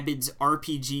Rabbids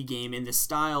RPG game in the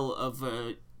style of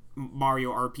a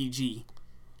Mario RPG.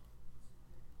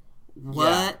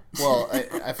 What? Yeah. Well,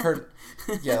 I've heard.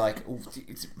 Yeah, like. What?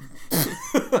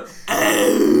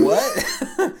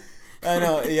 I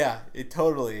know. Yeah, it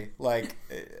totally. Like,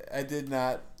 I did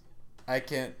not. I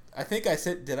can't. I think I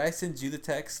said. Did I send you the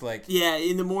text? Like. Yeah,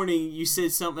 in the morning you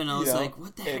said something. I was know, like,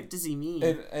 "What the heck does he mean?"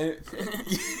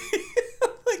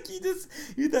 Like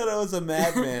you thought I was a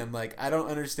madman. Like, I don't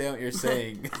understand what you're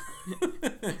saying.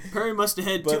 Perry must have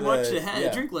had too much to have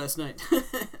a drink last night.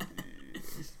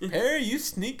 Perry, you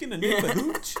sneaking a new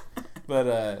hooch?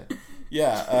 But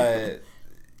yeah.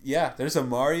 There's a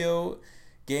Mario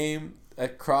game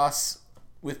across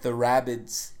with the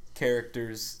Rabbids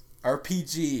characters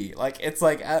RPG. Like, it's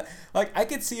like I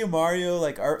could see a Mario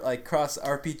like cross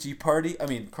RPG party. I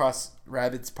mean, cross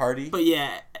Rabbids party. But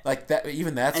yeah, like that.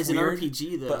 Even that's as weird. an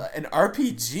RPG though. But an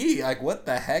RPG, like, what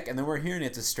the heck? And then we're hearing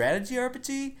it's a strategy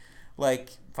RPG,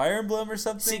 like Fire Emblem or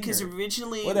something. See, because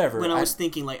originally, whatever, when I was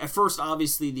thinking, like, at first,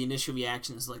 obviously, the initial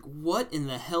reaction is like, "What in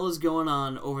the hell is going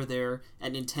on over there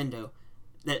at Nintendo?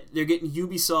 That they're getting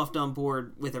Ubisoft on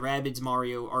board with a Rabbids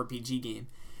Mario RPG game."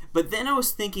 But then I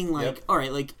was thinking, like, all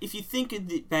right, like, if you think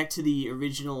of back to the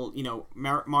original,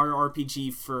 Mario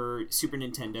RPG for Super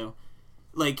Nintendo,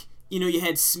 like, you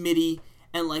had Smitty,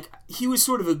 and, like, he was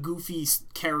sort of a goofy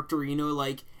character,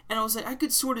 like, and I was like, I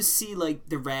could sort of see, like,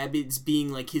 the Rabbids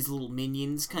being, like, his little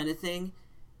minions kind of thing,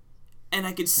 and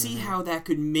I could see how that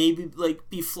could maybe, like,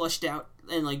 be flushed out,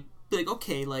 and, like, be like,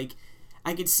 okay, like,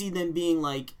 I could see them being,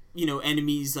 like,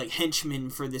 enemies, like, henchmen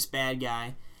for this bad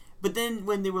guy. But then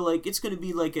when they were like, it's going to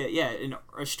be like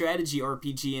a strategy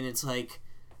RPG, and it's like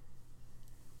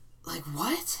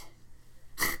what?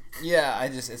 Yeah,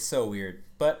 it's so weird.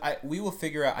 But we will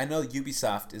figure out. I know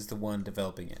Ubisoft is the one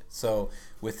developing it. So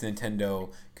with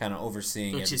Nintendo kind of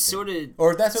overseeing Which everything. is sort of,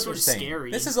 or that's what sort they're of saying.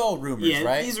 scary. This is all rumors, yeah,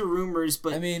 right? These are rumors,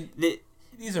 but I mean,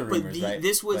 these are rumors, right?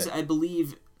 This was, I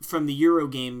believe, from the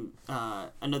Eurogame,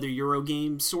 another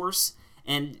Eurogame source,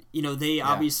 and they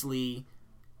obviously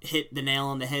hit the nail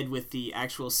on the head with the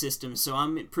actual system. So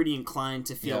I'm pretty inclined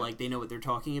to feel like they know what they're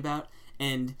talking about,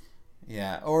 and.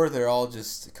 Yeah, or they're all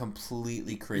just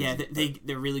completely crazy. Yeah,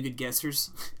 they're really good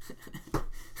guessers.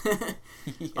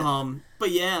 Yeah. But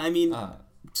yeah, I mean,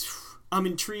 I'm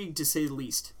intrigued to say the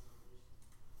least.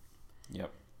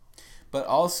 Yep. But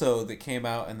also, that came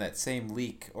out in that same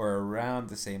leak, or around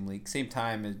the same leak, same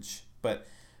timage, but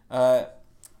not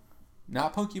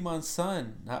Pokemon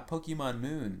Sun, not Pokemon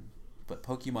Moon, but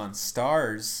Pokemon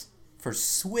Stars for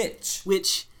Switch.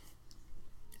 Which,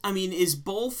 I mean, is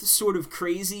both sort of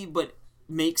crazy, but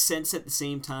makes sense at the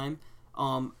same time.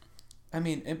 I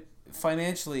mean,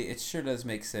 financially, it sure does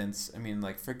make sense. I mean,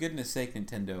 like, for goodness sake,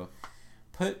 Nintendo,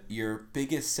 put your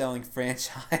biggest selling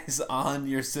franchise on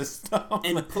your system.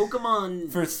 And Pokemon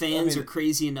fans are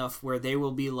crazy enough where they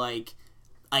will be like,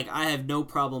 I have no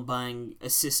problem buying a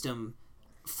system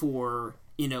for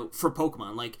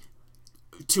Pokemon. Like,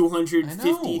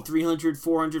 $250, $300,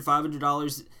 $400,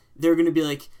 $500, they're going to be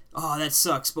like, oh, that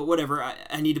sucks, but whatever,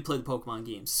 I need to play the Pokemon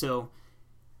games. So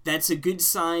that's a good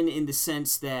sign in the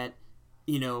sense that,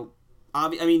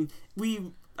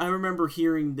 I remember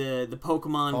hearing the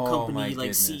Pokemon company,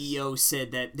 like, CEO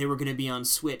said that they were going to be on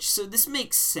Switch. So this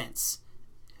makes sense.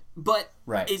 But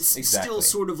it's still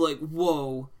sort of like,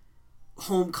 whoa,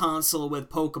 home console with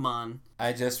Pokemon.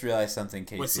 I just realized something,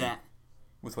 Casey. What's that?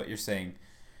 With what you're saying.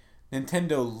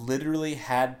 Nintendo literally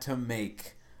had to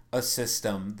make a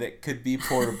system that could be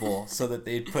portable so that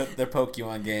they'd put their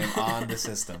Pokemon game on the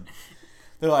system.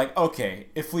 They're like, what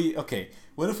if we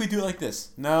do it like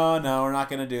this? No, we're not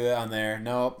going to do it on there.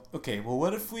 No. Okay, well,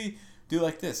 what if we do it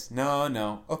like this?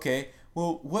 No. Okay,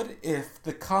 well, what if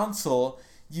the console,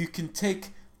 you can take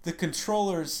the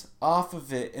controllers off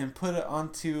of it and put it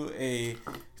onto a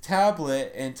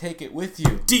tablet and take it with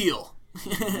you? Deal.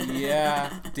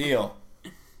 Yeah, deal.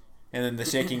 And then the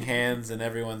shaking hands and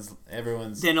everyone's.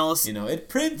 Then also, it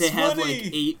prints they have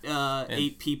money. like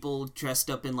eight people dressed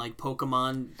up in like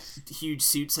Pokemon huge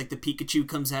suits. Like the Pikachu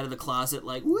comes out of the closet,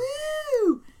 like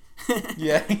woo.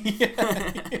 Yeah.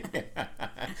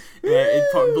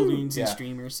 Balloons and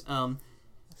streamers.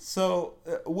 So,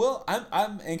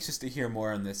 I'm anxious to hear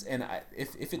more on this, and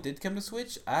if it did come to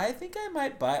Switch, I think I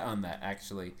might buy on that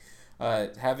actually.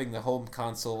 Having the home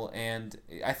console, and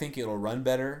I think it'll run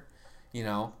better.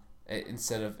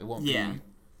 Instead of, it won't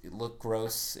look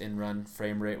gross and run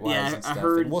frame rate wise and stuff.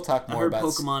 And we'll talk more about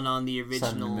Pokemon on the original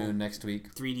Sun and Moon next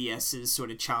week. 3DS is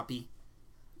sort of choppy.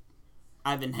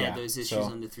 I haven't had those issues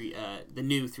on the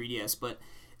new 3DS, but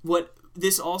what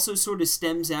this also sort of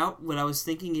stems out, what I was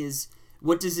thinking is,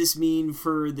 what does this mean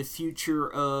for the future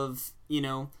of,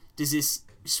 does this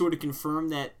sort of confirm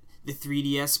that the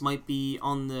 3DS might be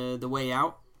on the way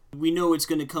out? We know it's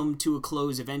going to come to a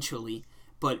close eventually,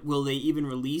 but will they even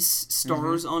release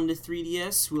Stars on the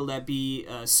 3DS? Will that be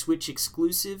a Switch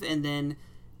exclusive? And then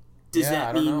does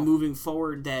that mean moving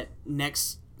forward that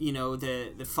next,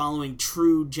 the following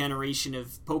true generation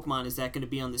of Pokemon, is that going to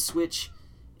be on the Switch?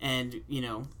 And,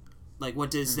 what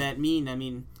does that mean? I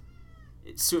mean,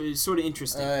 it's sort of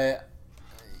interesting.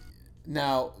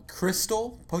 Now,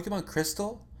 Pokemon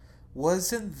Crystal,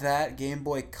 wasn't that Game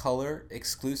Boy Color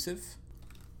exclusive?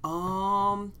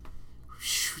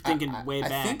 Thinking way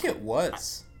back. I think it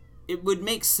was. It would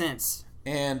make sense.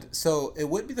 And so it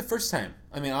would be the first time.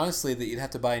 I mean, honestly, that you'd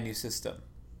have to buy a new system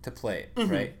to play it,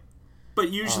 right? But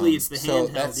usually it's the handheld.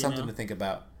 So that's something to think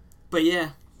about. But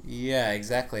yeah. Yeah,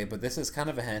 exactly. But this is kind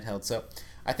of a handheld. So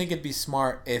I think it'd be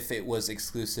smart if it was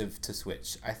exclusive to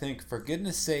Switch. I think, for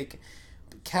goodness sake,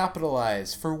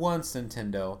 capitalize for once,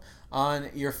 Nintendo, on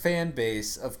your fan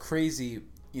base of crazy,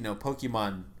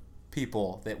 Pokemon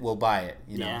people that will buy it.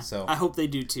 So I hope they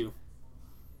do too.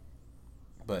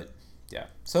 But yeah,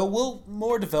 so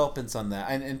more developments on that,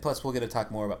 and plus we'll get to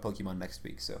talk more about Pokemon next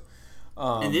week. So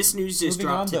and this news just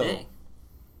dropped today. Though,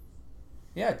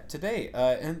 yeah, today,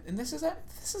 and this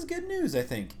is good news, I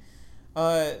think.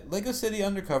 Lego City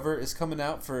Undercover is coming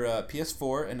out for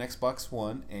PS4 and Xbox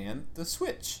One and the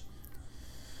Switch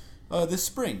this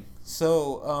spring.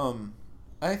 So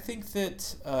I think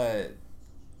that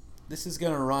this is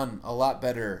going to run a lot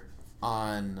better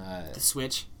on the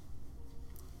Switch.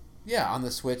 Yeah, on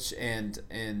the Switch, and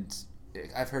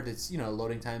I've heard it's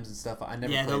loading times and stuff. I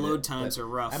never. Yeah, played the load times are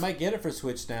rough. I might get it for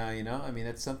Switch now. I mean,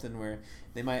 that's something where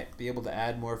they might be able to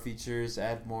add more features,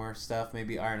 add more stuff,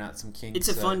 maybe iron out some kinks. It's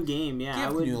a fun game. Yeah,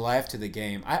 give new life to the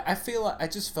game. I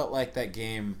just felt like that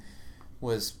game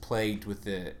was plagued with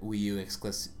the Wii U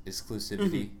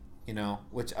exclusivity.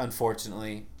 Which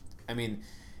unfortunately, I mean.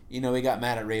 We got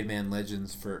mad at Rayman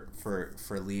Legends for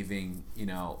leaving,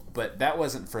 but that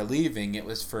wasn't for leaving. It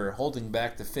was for holding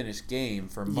back the finished game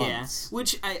for months. Yeah,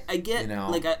 which I get,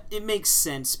 it makes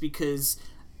sense because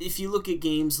if you look at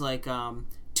games like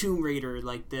Tomb Raider,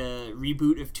 like the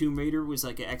reboot of Tomb Raider was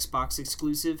like an Xbox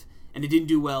exclusive, and it didn't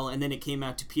do well, and then it came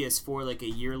out to PS4 like a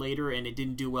year later, and it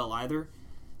didn't do well either.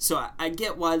 So I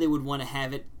get why they would want to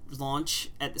have it launch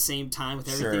at the same time with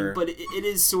everything, sure. But it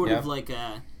is sort of like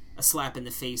a slap in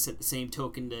the face at the same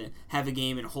token to have a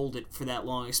game and hold it for that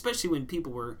long, especially when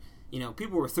people were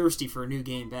thirsty for a new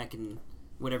game back in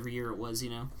whatever year it was,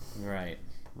 Right.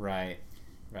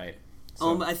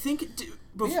 So, I think.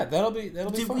 that'll be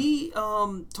fun. Did we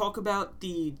talk about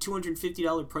the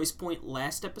 $250 price point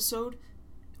last episode,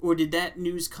 or did that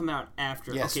news come out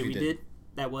after? Yes, okay, we did.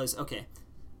 That was okay.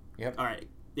 Yep. All right.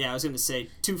 Yeah, I was going to say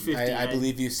 $250. I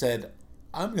believe you said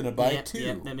I'm going to buy 2.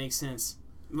 Yeah, that makes sense.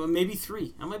 Well, maybe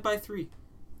 3. I might buy 3.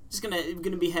 Just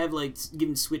gonna be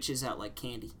giving Switches out like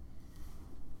candy.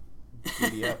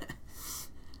 Yep.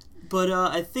 But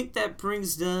I think that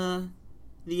brings the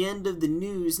end of the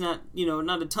news. Not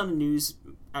a ton of news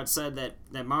outside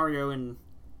that Mario and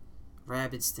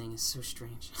Rabbids thing is so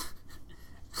strange.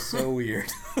 So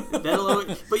weird.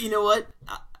 But you know what?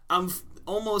 I'm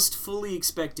almost fully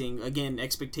expecting. Again,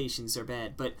 expectations are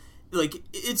bad, but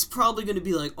it's probably going to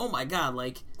be like, oh my god,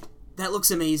 that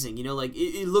looks amazing,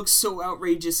 it looks so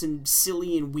outrageous and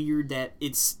silly and weird that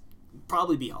it's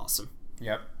probably be awesome.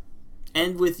 Yep.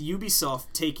 And with Ubisoft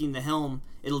taking the helm,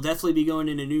 it'll definitely be going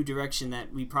in a new direction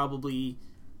that we probably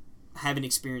haven't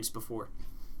experienced before.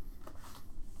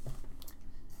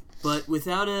 But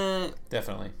without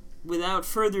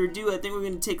further ado, I think we're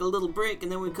going to take a little break,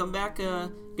 and then when we come back,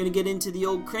 going to get into the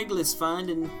old Craigslist find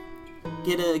and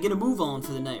get a move on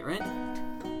for the night, right?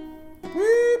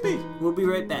 We'll be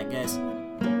right back, guys.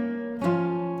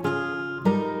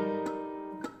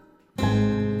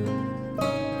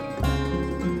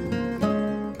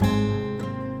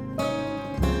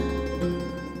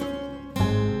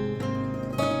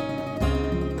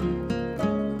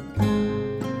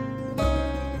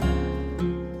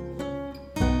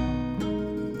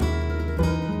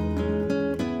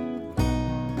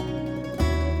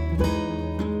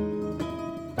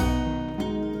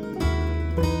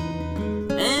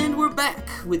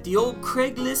 With the old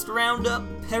Craigslist roundup,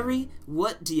 Perry,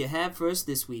 what do you have for us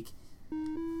this week?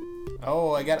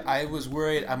 Oh, I was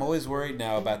worried. I'm always worried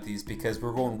now about these because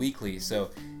we're going weekly, so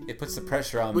it puts the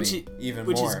pressure on me even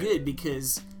more. Which is good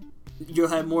because you'll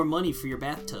have more money for your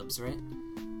bathtubs, right?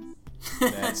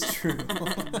 That's true.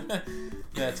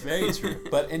 That's very true.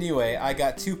 But anyway, I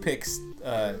got 2 picks,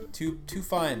 two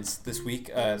finds this week.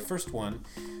 First one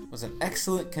was an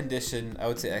excellent condition. I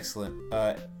would say excellent.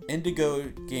 Indigo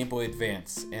Game Boy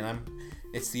Advance, and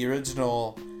it's the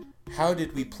original how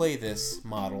did we play this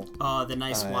model? The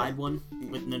nice wide one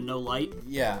with no light.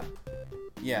 Yeah,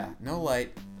 no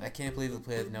light. I can't believe we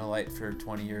played with no light for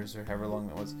 20 years or however long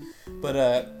that was.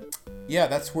 But yeah,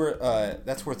 that's worth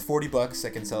 $40. I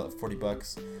can sell it for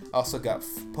 $40. I also got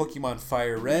Pokemon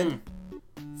Fire Red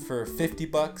for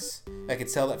 $50. I could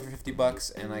sell that for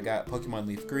 $50, and I got Pokemon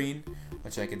Leaf Green,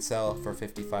 which I can sell for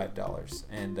 $55.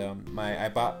 And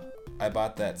I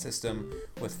bought that system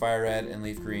with Fire Red and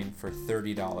Leaf Green for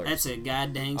 $30. That's a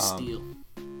goddamn steal.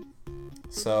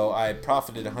 So I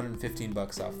profited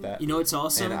 $115 off that. You know what's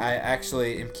awesome? And I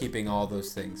actually am keeping all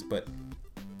those things, but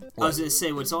I was gonna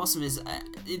say what's awesome is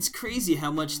it's crazy how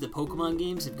much the Pokemon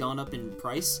games have gone up in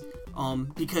price.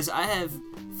 Because I have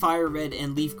Fire Red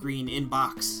and Leaf Green in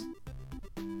box,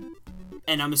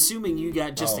 and I'm assuming you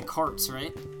got just the carts,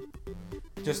 right?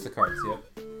 Just the carts, yep.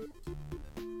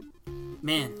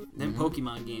 Man, them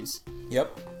Pokemon games.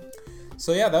 Yep.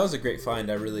 So yeah, that was a great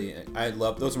find. I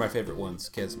love those are my favorite ones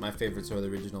because my favorites are the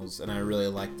originals, and I really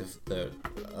like the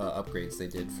upgrades they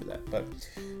did for that. But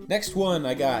next one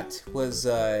I got was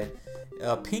a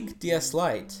pink DS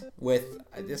Lite with,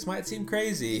 this might seem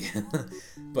crazy,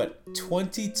 but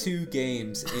 22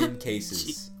 games in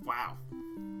cases. Wow.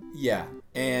 Yeah,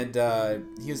 and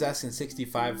he was asking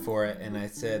 $65 for it, and I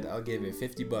said I'll give you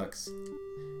 $50,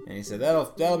 and he said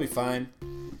that'll be fine.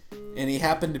 And he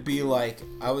happened to be like,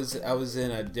 I was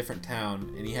in a different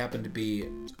town, and he happened to be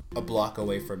a block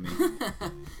away from me,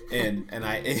 and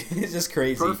it's just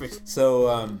crazy. Perfect.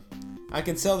 So I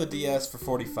can sell the DS for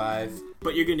 $45.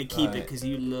 But you're gonna keep it because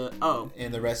you love.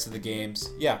 And the rest of the games,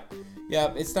 yeah.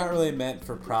 It's not really meant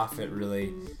for profit,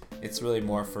 really. It's really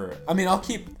more for. I mean, I'll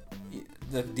keep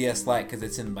the DS Lite because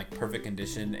it's in like perfect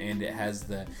condition, and it has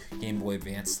the Game Boy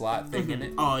Advance slot thing in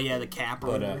it. Oh yeah, the cap.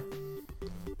 But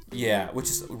yeah, which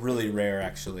is really rare,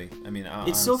 actually. I mean,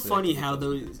 it's so funny how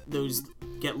those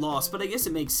get lost, but I guess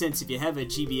it makes sense if you have a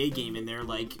GBA game in there.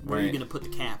 Like, where are you gonna put the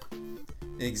cap?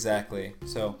 Exactly.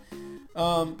 So,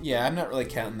 yeah, I'm not really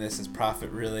counting this as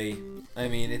profit, really. I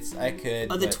mean, I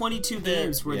could. Of the 22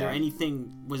 games, were there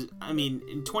anything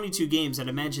in 22 games, I'd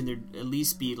imagine there'd at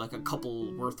least be like a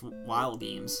couple worthwhile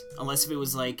games, unless if it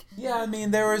was like. Yeah, I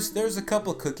mean, there's a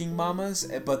couple Cooking Mamas,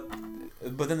 but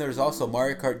then there's also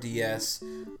Mario Kart DS,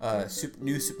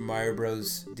 new Super Mario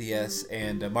Bros. DS,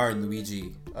 and Mario and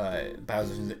Luigi,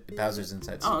 Bowser's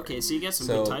Inside Story. Oh, okay, so you got some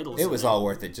good titles. It was all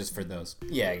worth it just for those.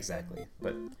 Yeah, exactly.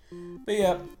 But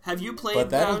yeah. Have you played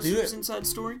Bowser's Inside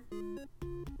Story?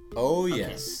 Oh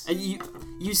yes. And you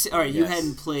you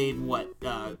hadn't played what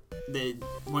the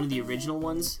one of the original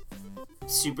ones,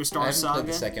 Superstar Saga.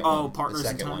 The second one. Partners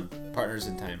in Time. Partners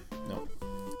in Time. No.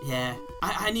 Yeah,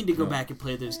 I need to go back and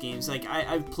play those games. Like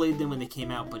I've played them when they came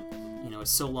out, but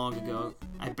it's so long ago.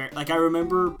 I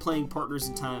remember playing Partners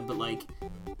in Time, but like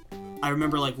I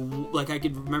remember like I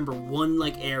could remember one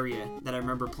like area that I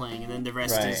remember playing, and then the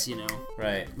rest is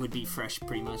would be fresh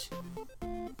pretty much.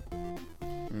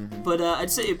 Mm-hmm. But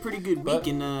I'd say a pretty good week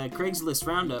in Craigslist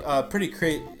Roundup. Pretty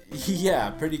crazy.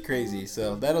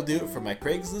 So that'll do it for my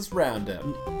Craigslist Roundup.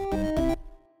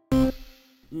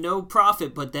 No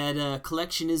profit, but that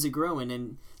collection is a growing,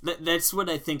 and that's what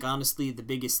I think. Honestly, the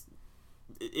biggest.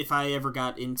 If I ever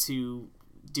got into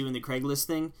doing the Craigslist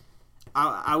thing,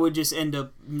 I would just end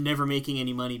up never making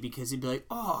any money because he'd be like,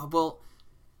 "Oh, well,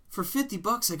 for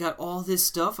 $50 I got all this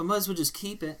stuff. I might as well just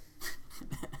keep it."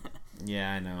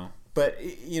 Yeah, I know. But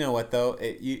you know what though,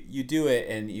 you do it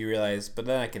and you realize, but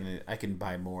then I can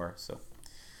buy more. So,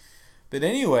 but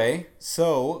anyway,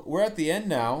 so we're at the end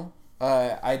now.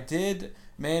 I did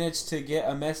manage to get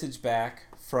a message back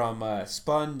from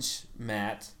Sponge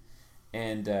Matt,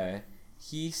 and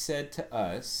he said to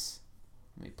us,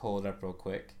 let me pull it up real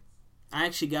quick. I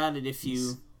actually got it.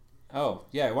 Oh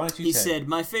yeah, why don't you? He said,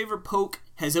 "My favorite poke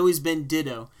has always been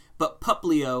Ditto, but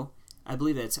Puplio, I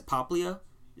believe that's Poplio."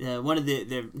 One of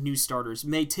the new starters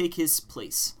may take his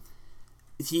place.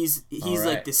 He's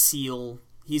like the seal.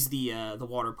 He's the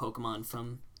water Pokemon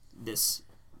from this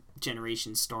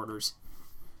generation starters.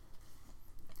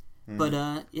 Mm-hmm.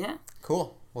 But yeah.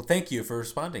 Cool. Well, thank you for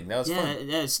responding. That was fun.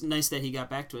 Yeah, it's nice that he got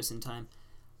back to us in time.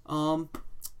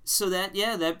 So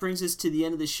that brings us to the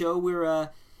end of the show. We're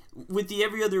with the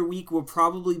every other week, we'll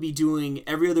probably be doing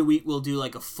every other week. We'll do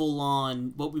like a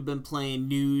full-on what we've been playing,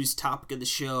 news, topic of the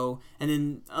show, and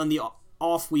then on the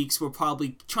off weeks, we'll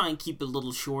probably try and keep it a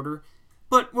little shorter.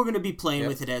 But we're gonna be playing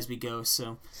with it as we go.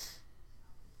 So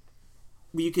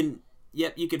you can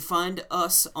find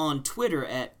us on Twitter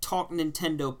at Talk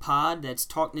Nintendo Pod. That's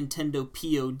Talk Nintendo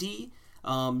POD.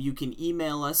 You can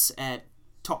email us at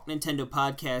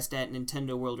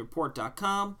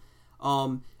talknintendopodcast@nintendoworldreport.com.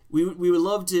 we would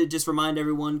love to just remind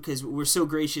everyone, because we're so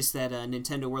gracious that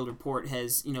Nintendo World Report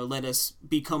has, let us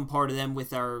become part of them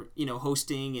with our,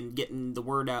 hosting and getting the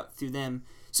word out through them.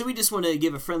 So we just want to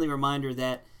give a friendly reminder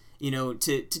that,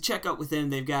 to check out with them.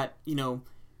 They've got,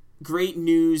 great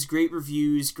news, great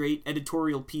reviews, great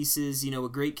editorial pieces, a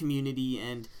great community,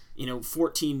 and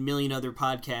 14 million other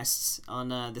podcasts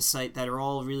on the site that are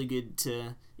all really good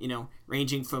to,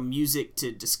 ranging from music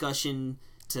to discussion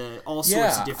to all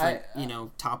sorts of different,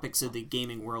 topics of the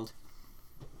gaming world.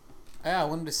 I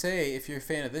wanted to say, if you're a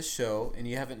fan of this show and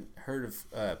you haven't heard of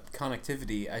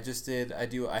Connectivity,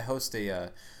 I host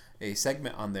a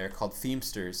segment on there called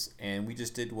Themesters, and we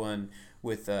just did one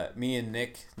with me and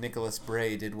Nicholas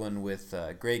Bray did one with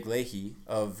Greg Leahy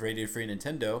of Radio Free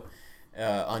Nintendo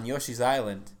on Yoshi's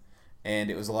Island,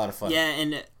 and it was a lot of fun. Yeah,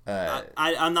 and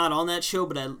I'm not on that show,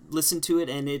 but I listened to it,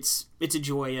 and it's a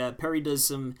joy. Perry does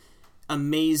some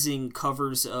amazing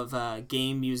covers of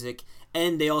game music,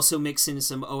 and they also mix in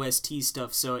some OST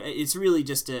stuff, so it's really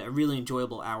just a really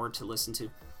enjoyable hour to listen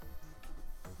to.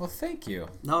 Well, thank you.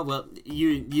 No, well,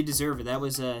 you deserve it. That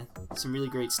was some really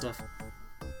great stuff.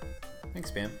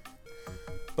 Thanks, man.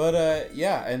 But,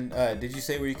 yeah, and did you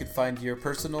say where you could find your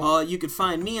personal... You could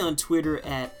find me on Twitter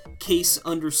at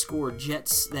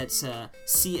case_jets. That's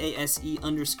CASE_JETS.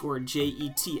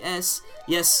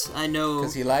 Yes, I know.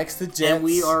 Because he likes the Jets. And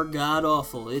we are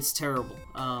god-awful. It's terrible.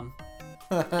 Yeah,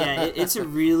 it's a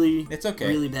really, it's okay.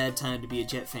 really bad time to be a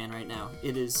Jet fan right now.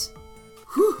 It is...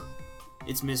 Whew!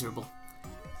 It's miserable.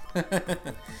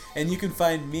 And you can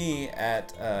find me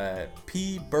at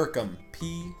P Burkum.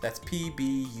 That's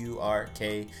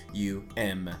PBURKUM.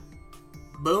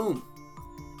 Boom.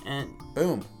 And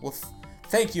boom. Well,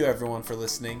 thank you everyone for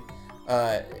listening.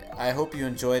 I hope you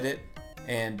enjoyed it,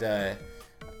 and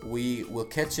we will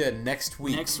catch you next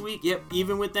week. Next week, yep.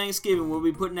 Even with Thanksgiving, we'll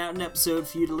be putting out an episode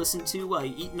for you to listen to while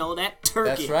you're eating all that turkey.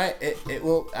 That's right. It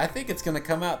will. I think it's gonna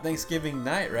come out Thanksgiving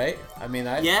night, right?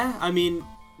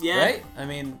 Yeah. Right? I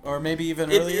mean, or maybe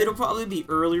even earlier? It'll probably be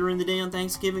earlier in the day on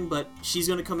Thanksgiving, but she's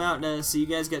going to come out so you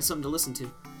guys got something to listen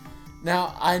to.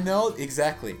 Now, I know,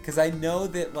 exactly, because I know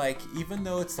that, even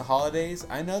though it's the holidays,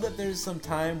 I know that there's some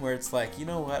time where it's like, you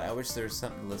know what, I wish there was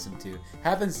something to listen to.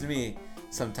 Happens to me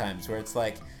sometimes, where it's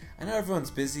like, I know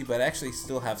everyone's busy, but I actually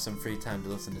still have some free time to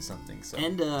listen to something, so...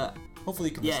 And, hopefully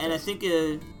you can yeah, and I think,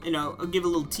 I'll give a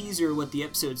little teaser of what the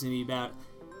episode's going to be about.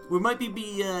 We might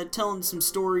be telling some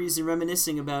stories and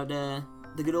reminiscing about the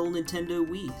good old Nintendo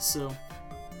Wii, so...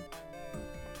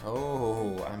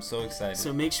 Oh, I'm so excited.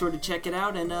 So make sure to check it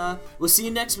out, and we'll see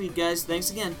you next week, guys.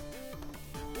 Thanks again.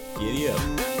 Giddy up.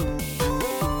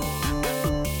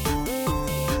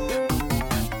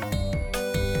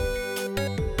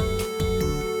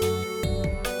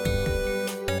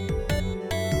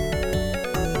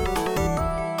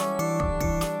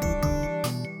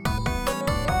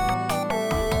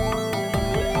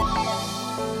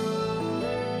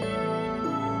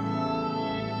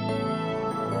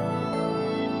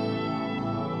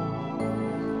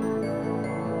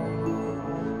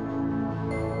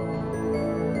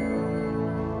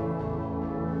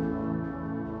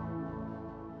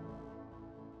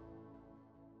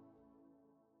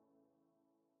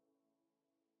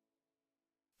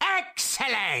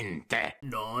 Excellent!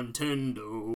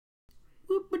 Nintendo.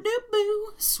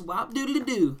 Whoop-a-doop-boo.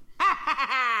 Swap-doodly-doo.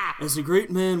 As a great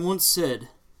man once said,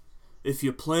 if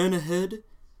you plan ahead,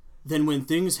 then when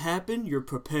things happen, you're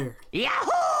prepared.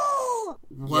 Yahoo!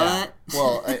 What? Yeah.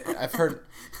 Well, I've heard...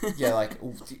 Yeah,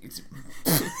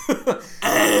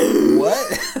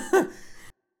 what?